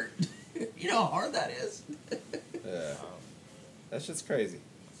heart. You know how hard that is. Yeah. That's just crazy.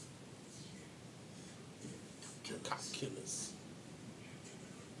 Cop killers.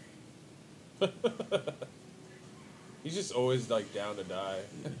 He's just always like down to die.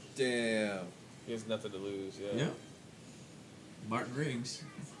 Damn. He has nothing to lose. Yeah. Yeah. Martin Riggs.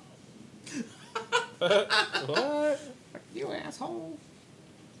 What? You asshole.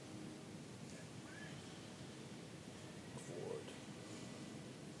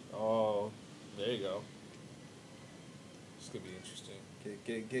 Ford. Oh, there you go. This could be interesting.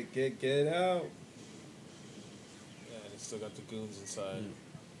 Get out. Yeah, and it's still got the goons inside.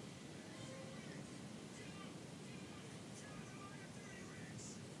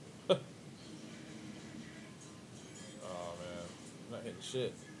 Oh man, I'm not hitting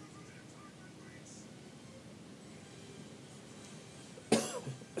shit.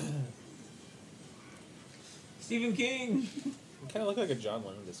 Stephen King. You kind of look like a John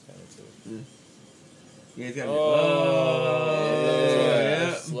Landis kind of too. Yeah, he's got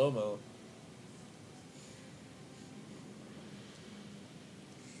yeah. Slow mo.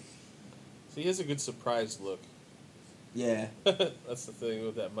 So he has a good surprised look. Yeah. That's the thing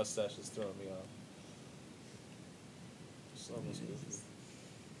with that mustache is throwing me off. Just almost goofy.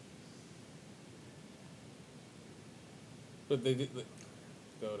 But they did.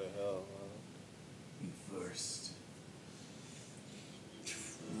 Go to hell. You first.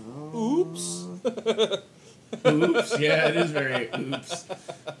 Oops. Oops. Yeah, it is very oops.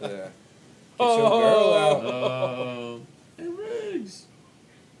 Yeah. Get your girl out. Oh. Hey, Riggs.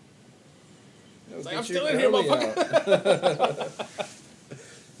 No, It's like, get I'm your still in here, girly motherfucker. out.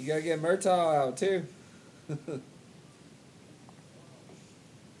 You gotta get Murtaugh out too.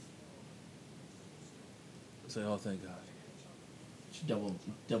 Say, oh, thank God. She double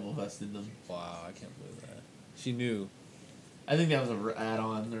vested them. Wow, I can't believe that. She knew. I think that was a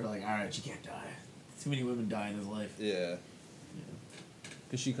add-on. They're like, all right, she can't die. Too many women die in his life. Yeah.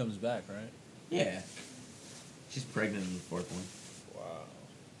 Because she comes back, right? Yeah. She's pregnant in the fourth one. Wow.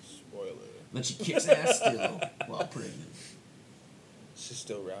 Spoiler. Then she kicks ass still while pregnant. She's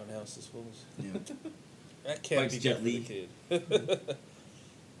still roundhouses fools. Yeah. That can't Fights be Jet good for the Li. kid.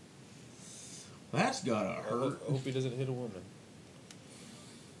 That's gotta I hurt. hope he doesn't hit a woman.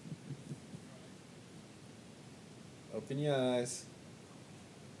 Open your eyes.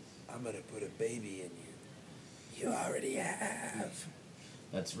 I'm gonna put a baby in you. You already have.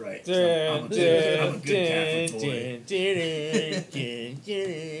 That's right. I'm a good Catholic boy.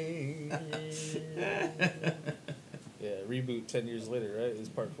 Yeah, reboot 10 years later, right? It's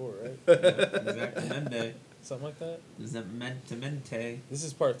part 4, right? Exactamente. Something like that. Exactamente. This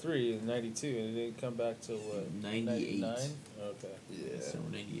is part 3 in 92, and it didn't come back till what? 98. 99? Okay. Yeah. So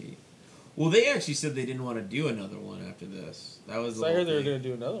 98. Well, they actually said they didn't want to do another one after this. That was the So I whole heard they were thing. going to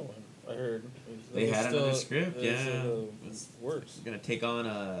do another one. I heard. They It's had still- another script, it's yeah. still, It's works. Gonna take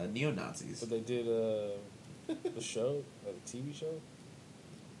on neo-Nazis. But they did the show, the TV show.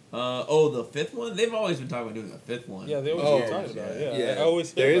 The fifth one? They've always been talking about doing a fifth one. Yeah, they always Oh, were talking about it. Yeah, Yeah. I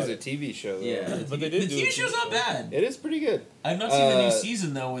always hear There is about a it. TV show. Though. Yeah. But they did the do TV a show's TV not show. bad. It is pretty good. I've not seen the new Uh,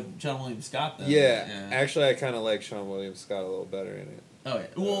 season, though, with John William Scott, though. Yeah. Actually, I kind of like Sean William Scott a little better in it. Oh, yeah.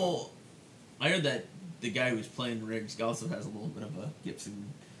 Well, I heard that the guy who's playing Riggs also has a little bit of a Gibson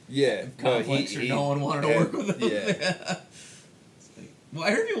Yeah. complex, or no one wanted to work with him. Yeah. It's like- well,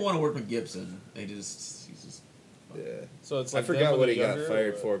 I heard people want to work with Gibson. He's just. Yeah. So it's I like forgot them what when he got they're fired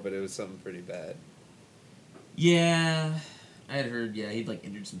younger, for, but it was something pretty bad. Yeah. I had heard, he'd like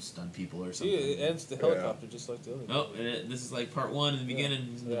injured some stunt people or or- something. See, it ends the helicopter just like the other. Oh, movie. and this is like part one in the Yeah.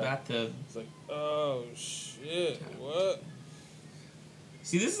 beginning, in the Yeah. bathtub. It's like, oh shit, what?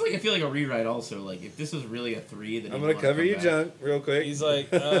 See, this is like I feel like a rewrite. Also, like if this was really a 3, then I'm he'd gonna wanna cover come your back. junk real quick. He's like,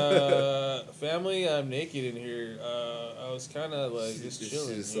 family, I'm naked in here. I was kind of like just She's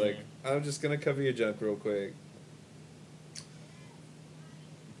chilling. just here. like, I'm just gonna cover your junk real quick.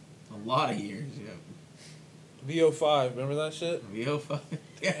 A lot of years, yeah. VO5, remember that shit? VO5.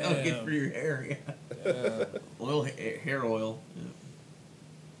 Yeah, that'll good Damn. for your hair. Yeah. Yeah. Oil, hair oil. Yeah.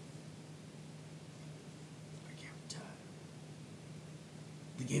 I can't die.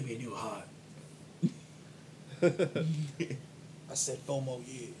 They gave me a new heart. I said 4 more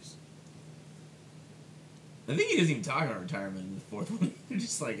years. I think he doesn't even talk about retirement in the fourth one. They're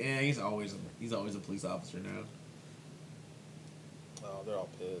just like, he's always a police officer now. Oh, they're all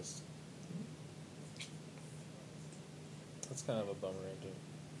pissed. That's kind of a bummer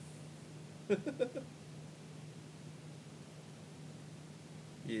ending.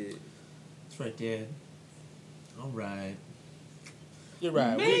 Yeah. That's right, Dad. All right. You're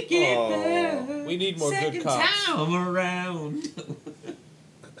right. Make we, it Aw. better. we need more Second good cops. time around.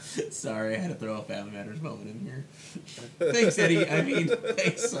 Sorry, I had to throw a Family Matters moment in here. Thanks, Eddie. I mean,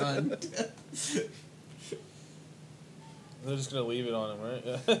 thanks, son. They're just gonna leave it on him, right?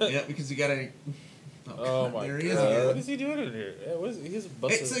 Yeah, because you gotta. Oh God, my there god! he is. What is he doing in here? Yeah, what is he? He's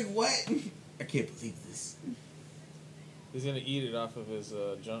busted. It's like, what? I can't believe this. He's gonna eat it off of his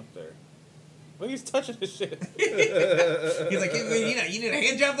junk there. Look, he's touching his shit. He's like, hey, you need a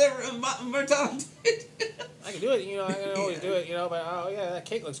hand job there, Murtaugh? I can do it, I can always do it, but oh yeah, that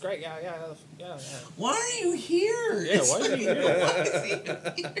cake looks great. Yeah. Why are you here? Yeah, why is he here? Why is he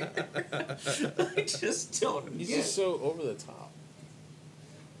here? I just don't He's get just so over the top.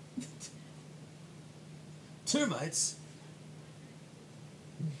 termites.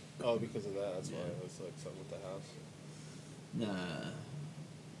 Oh, because of that. That's why it was like something with the house. Nah.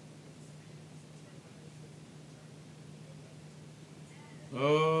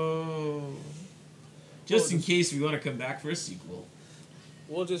 Oh. Just in case we want to come back for a sequel.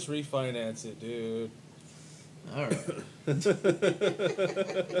 We'll just refinance it, dude. Alright.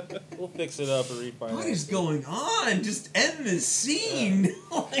 We'll fix it up and refinance What is it. going on? Just end this scene.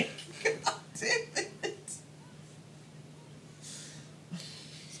 Like, god damn it.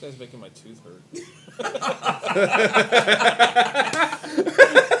 This guy's making my tooth hurt.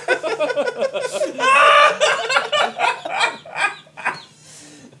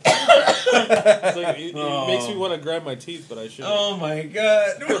 It's like, it makes me want to grab my teeth, but I shouldn't. Oh my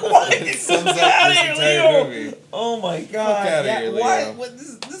god. What? Sums up Get outta this here, entire Leo. movie. Oh my god. outta Yeah, here, Leo. what?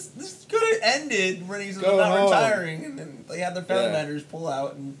 This could have ended when he's Go not home. retiring, and then they had their family Yeah. matters pull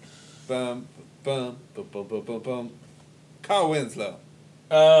out. And Bum, bum, bum, bum, bum, bum, bum. Carl Winslow.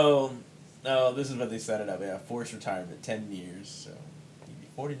 oh, this is what they set it up. Yeah, forced retirement, 10 years. So he'd be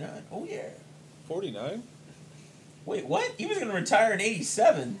 49. Oh yeah. 49? Wait, what? He was gonna retire in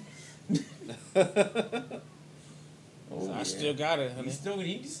 87. Oh, I yeah. still got it, honey. He's still.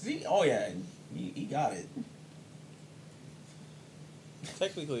 Oh yeah, he got it.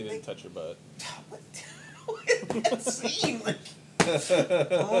 Technically, he didn't touch your butt. What? What is that scene? Like,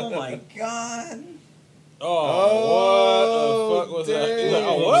 oh my god. Oh, what the fuck was that? He's like,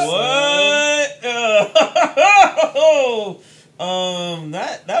 oh, what?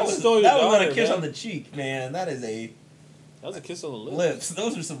 That You was stole your not a daughter, kiss man. on the cheek, man. That is a That was a kiss on the lips. lips.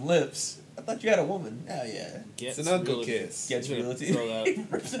 Those are some lips. I thought you had a woman. Oh yeah. Gets It's an uncle realty. kiss. Gets He's gonna realty. throw that He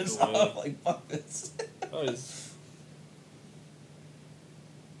rips this away. off like fuck this. Oh, he's...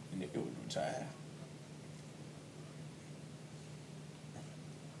 Nigga would retire.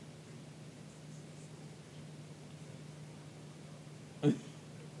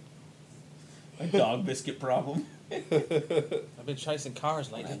 My dog biscuit problem. I've been chasing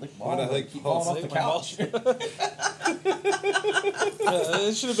cars lately. When I like keep falling off the Lick my couch.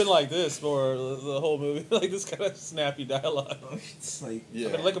 It should have been like this more the whole movie, like this kind of snappy dialogue. It's like Yeah.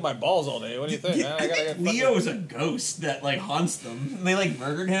 I've been licking my balls all day. What do you think, man? I think get Leo is a ghost that like haunts them. They like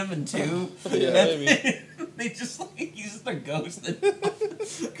murdered him in 2. Yeah, maybe. They just like he's just a ghost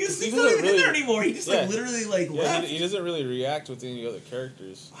because He he's doesn't not even in really- there anymore. He just Yeah. like literally like Yeah, left. he doesn't really react with any other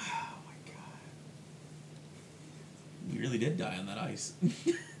characters. Oh my god! He really did die on that ice.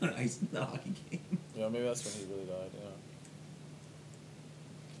 That ice in the hockey game. Yeah, maybe that's when he really died. Yeah.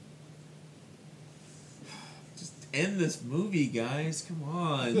 Just end this movie, guys. Come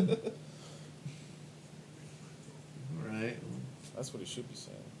on. All right. That's what he should be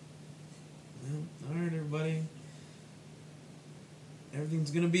saying. Well, all right, everybody. Everything's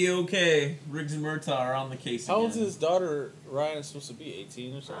gonna be okay. Riggs and Murtaugh are on the case How old's again. his daughter Ryan supposed to be?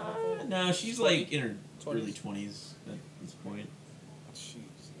 18 or something like that? No, she's 20? like in her 20s? early 20s at this point. Jeez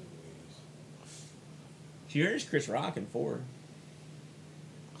Louise. She earns Chris Rock in 4.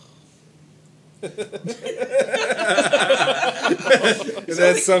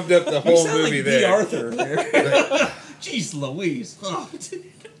 That summed up the whole movie like there. B. Arthur. Jeez Louise. Oh.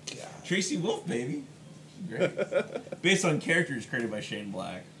 Tracy Wolf, baby. Great. Based on characters created by Shane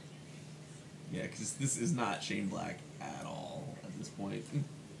Black. Yeah, because this is not Shane Black at all at this point.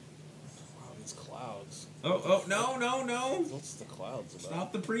 Wow, these clouds. Oh, no. What's the clouds about?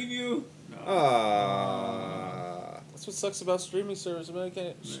 Stop the preview. No. Ah. That's what sucks about streaming service, man. You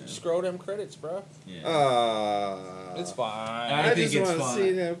can't Yeah. scroll them credits, bro. Yeah. Ah. It's fine. I think just it's want to fine.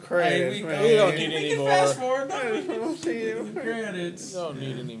 see them credits, Hey, man. we don't need we any can more. fast forward. I just want to see them Credits. You don't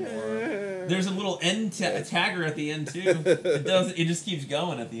need any more. There's a little end tagger at the end too. It just keeps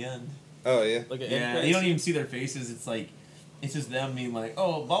going at the end. Oh yeah. Like an end Yeah, credits you don't scene? even see their faces. It's like it's just them being like,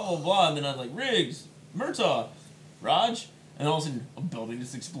 oh, blah, blah, blah. And then I'm like, Riggs, Murtaugh, Raj. And all of a sudden, a building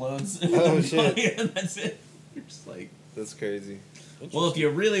just explodes. Oh, shit. And that's it. You're just like... That's crazy. Well, if you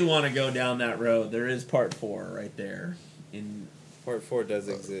really want to go down that road, there is part 4 right there. Part 4 does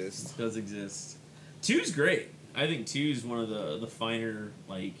exist. Does exist. 2's great. I think 2 is one of the finer,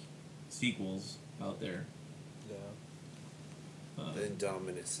 like, sequels out there. Yeah. The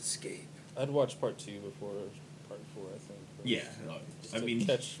Indominus Escape. I'd watch part 2 before part 4, I think. Yeah. Just I to mean...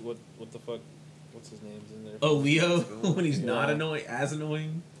 catch what the fuck, what's his name's in there. Oh, Leo? When he's not Yeah. annoying, as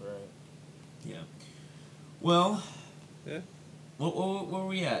annoying? Right. Yeah. Well... Yeah. Where were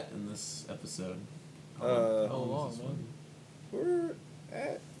we at in this episode? How long long, was this man? one? We're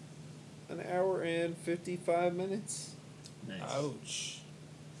at an hour and 55 minutes. Nice. Ouch.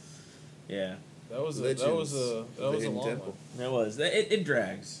 Yeah. That was a Legends long Hidden one. Temple. That was. It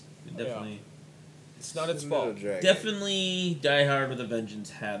drags. It Yeah. definitely... It's not its Little fault. dragon. Definitely Die Hard with a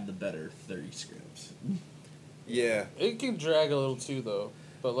Vengeance had the better 30 scripts. Yeah. It can drag a little too, though.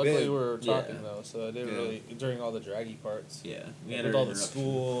 But luckily Yeah. we were talking Yeah. though, so I didn't Yeah. really during all the draggy parts. Yeah. We had With our all the interruption.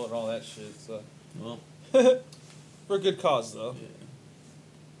 school and all that shit. So Well, for a good cause though. yeah.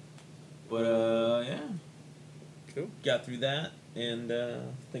 But, yeah. Cool. Got through that. And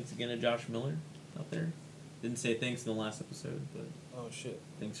thanks again to Josh Miller out there. Didn't say thanks in the last episode, but Oh shit.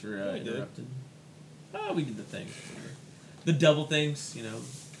 thanks for Yeah, we did. interrupting. Oh, we did the things. The double things, you know.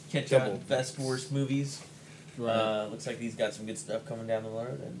 Catch Double out best things. worst movies. Right. Looks like he's got some good stuff coming down the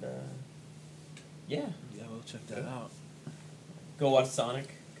road, and yeah, Yeah, we'll check that out. go watch Sonic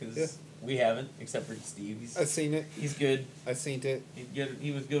because Yeah. we haven't, except for Steve. I seen it. He's good. I seen it. He's good.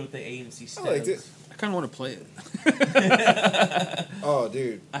 He was good with the AMC stuff. I liked it. I kind of want to play it. Oh,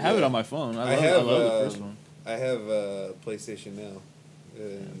 dude. I have Yeah. it on my phone. I have, love the first one. I have PlayStation now.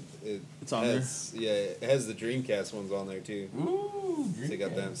 And It's on has, there? Yeah, it has the Dreamcast ones on there too. Ooh, So you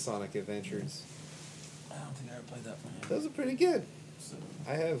got Dreamcast. them Sonic Adventures. I don't think I ever played that one. Those are pretty good. So,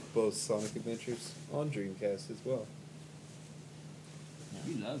 I have both Sonic Adventures on Dreamcast as well.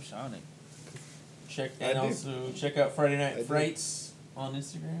 You love Sonic. and I do. also check out Friday I Night do. Frights on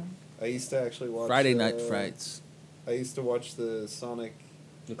Instagram. I used to actually watch Friday Night Frights. I used to watch the Sonic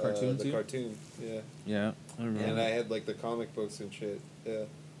The cartoon the too? cartoon, yeah. Yeah, I remember. And I had like the comic books and shit. Yeah.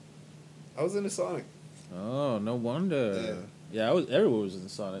 I was into Sonic. Oh, no wonder. Yeah, everyone was in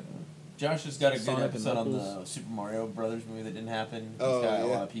Sonic. Josh has got a good Sonic and episode on the Knuckles. Super Mario Brothers movie that didn't happen. He's Oh, got a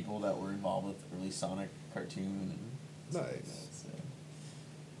yeah. lot of people that were involved with the early Sonic cartoon. And stuff like Nice. that, so.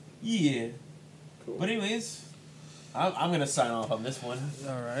 Yeah. Cool. But anyways, I'm gonna sign off on this one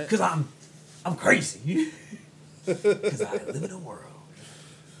All right. because I'm crazy. Because I live in a world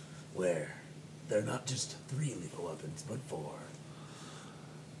where there are not just 3 lethal weapons, but 4.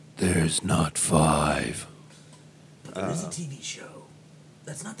 There's not 5. But there is a TV show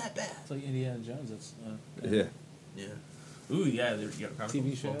that's not that bad. It's like Indiana Jones. That's Yeah. Yeah. Ooh, yeah. There's Chronicles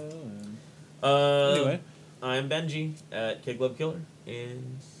TV as show. well. And... Anyway, Anyway. I'm Benji at Kid Glove Killer,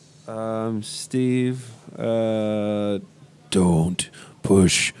 and Steve, don't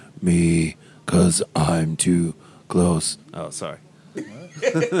push me, 'cause I'm too close. Oh, sorry. ooh,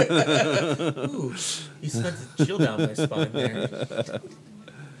 you spent the chill down my spine there.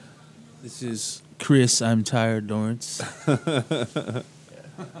 This is Chris. I'm tired, Lawrence.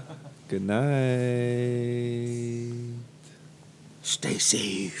 Good night. Stay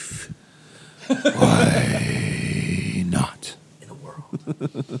safe. Why not? In a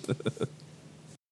world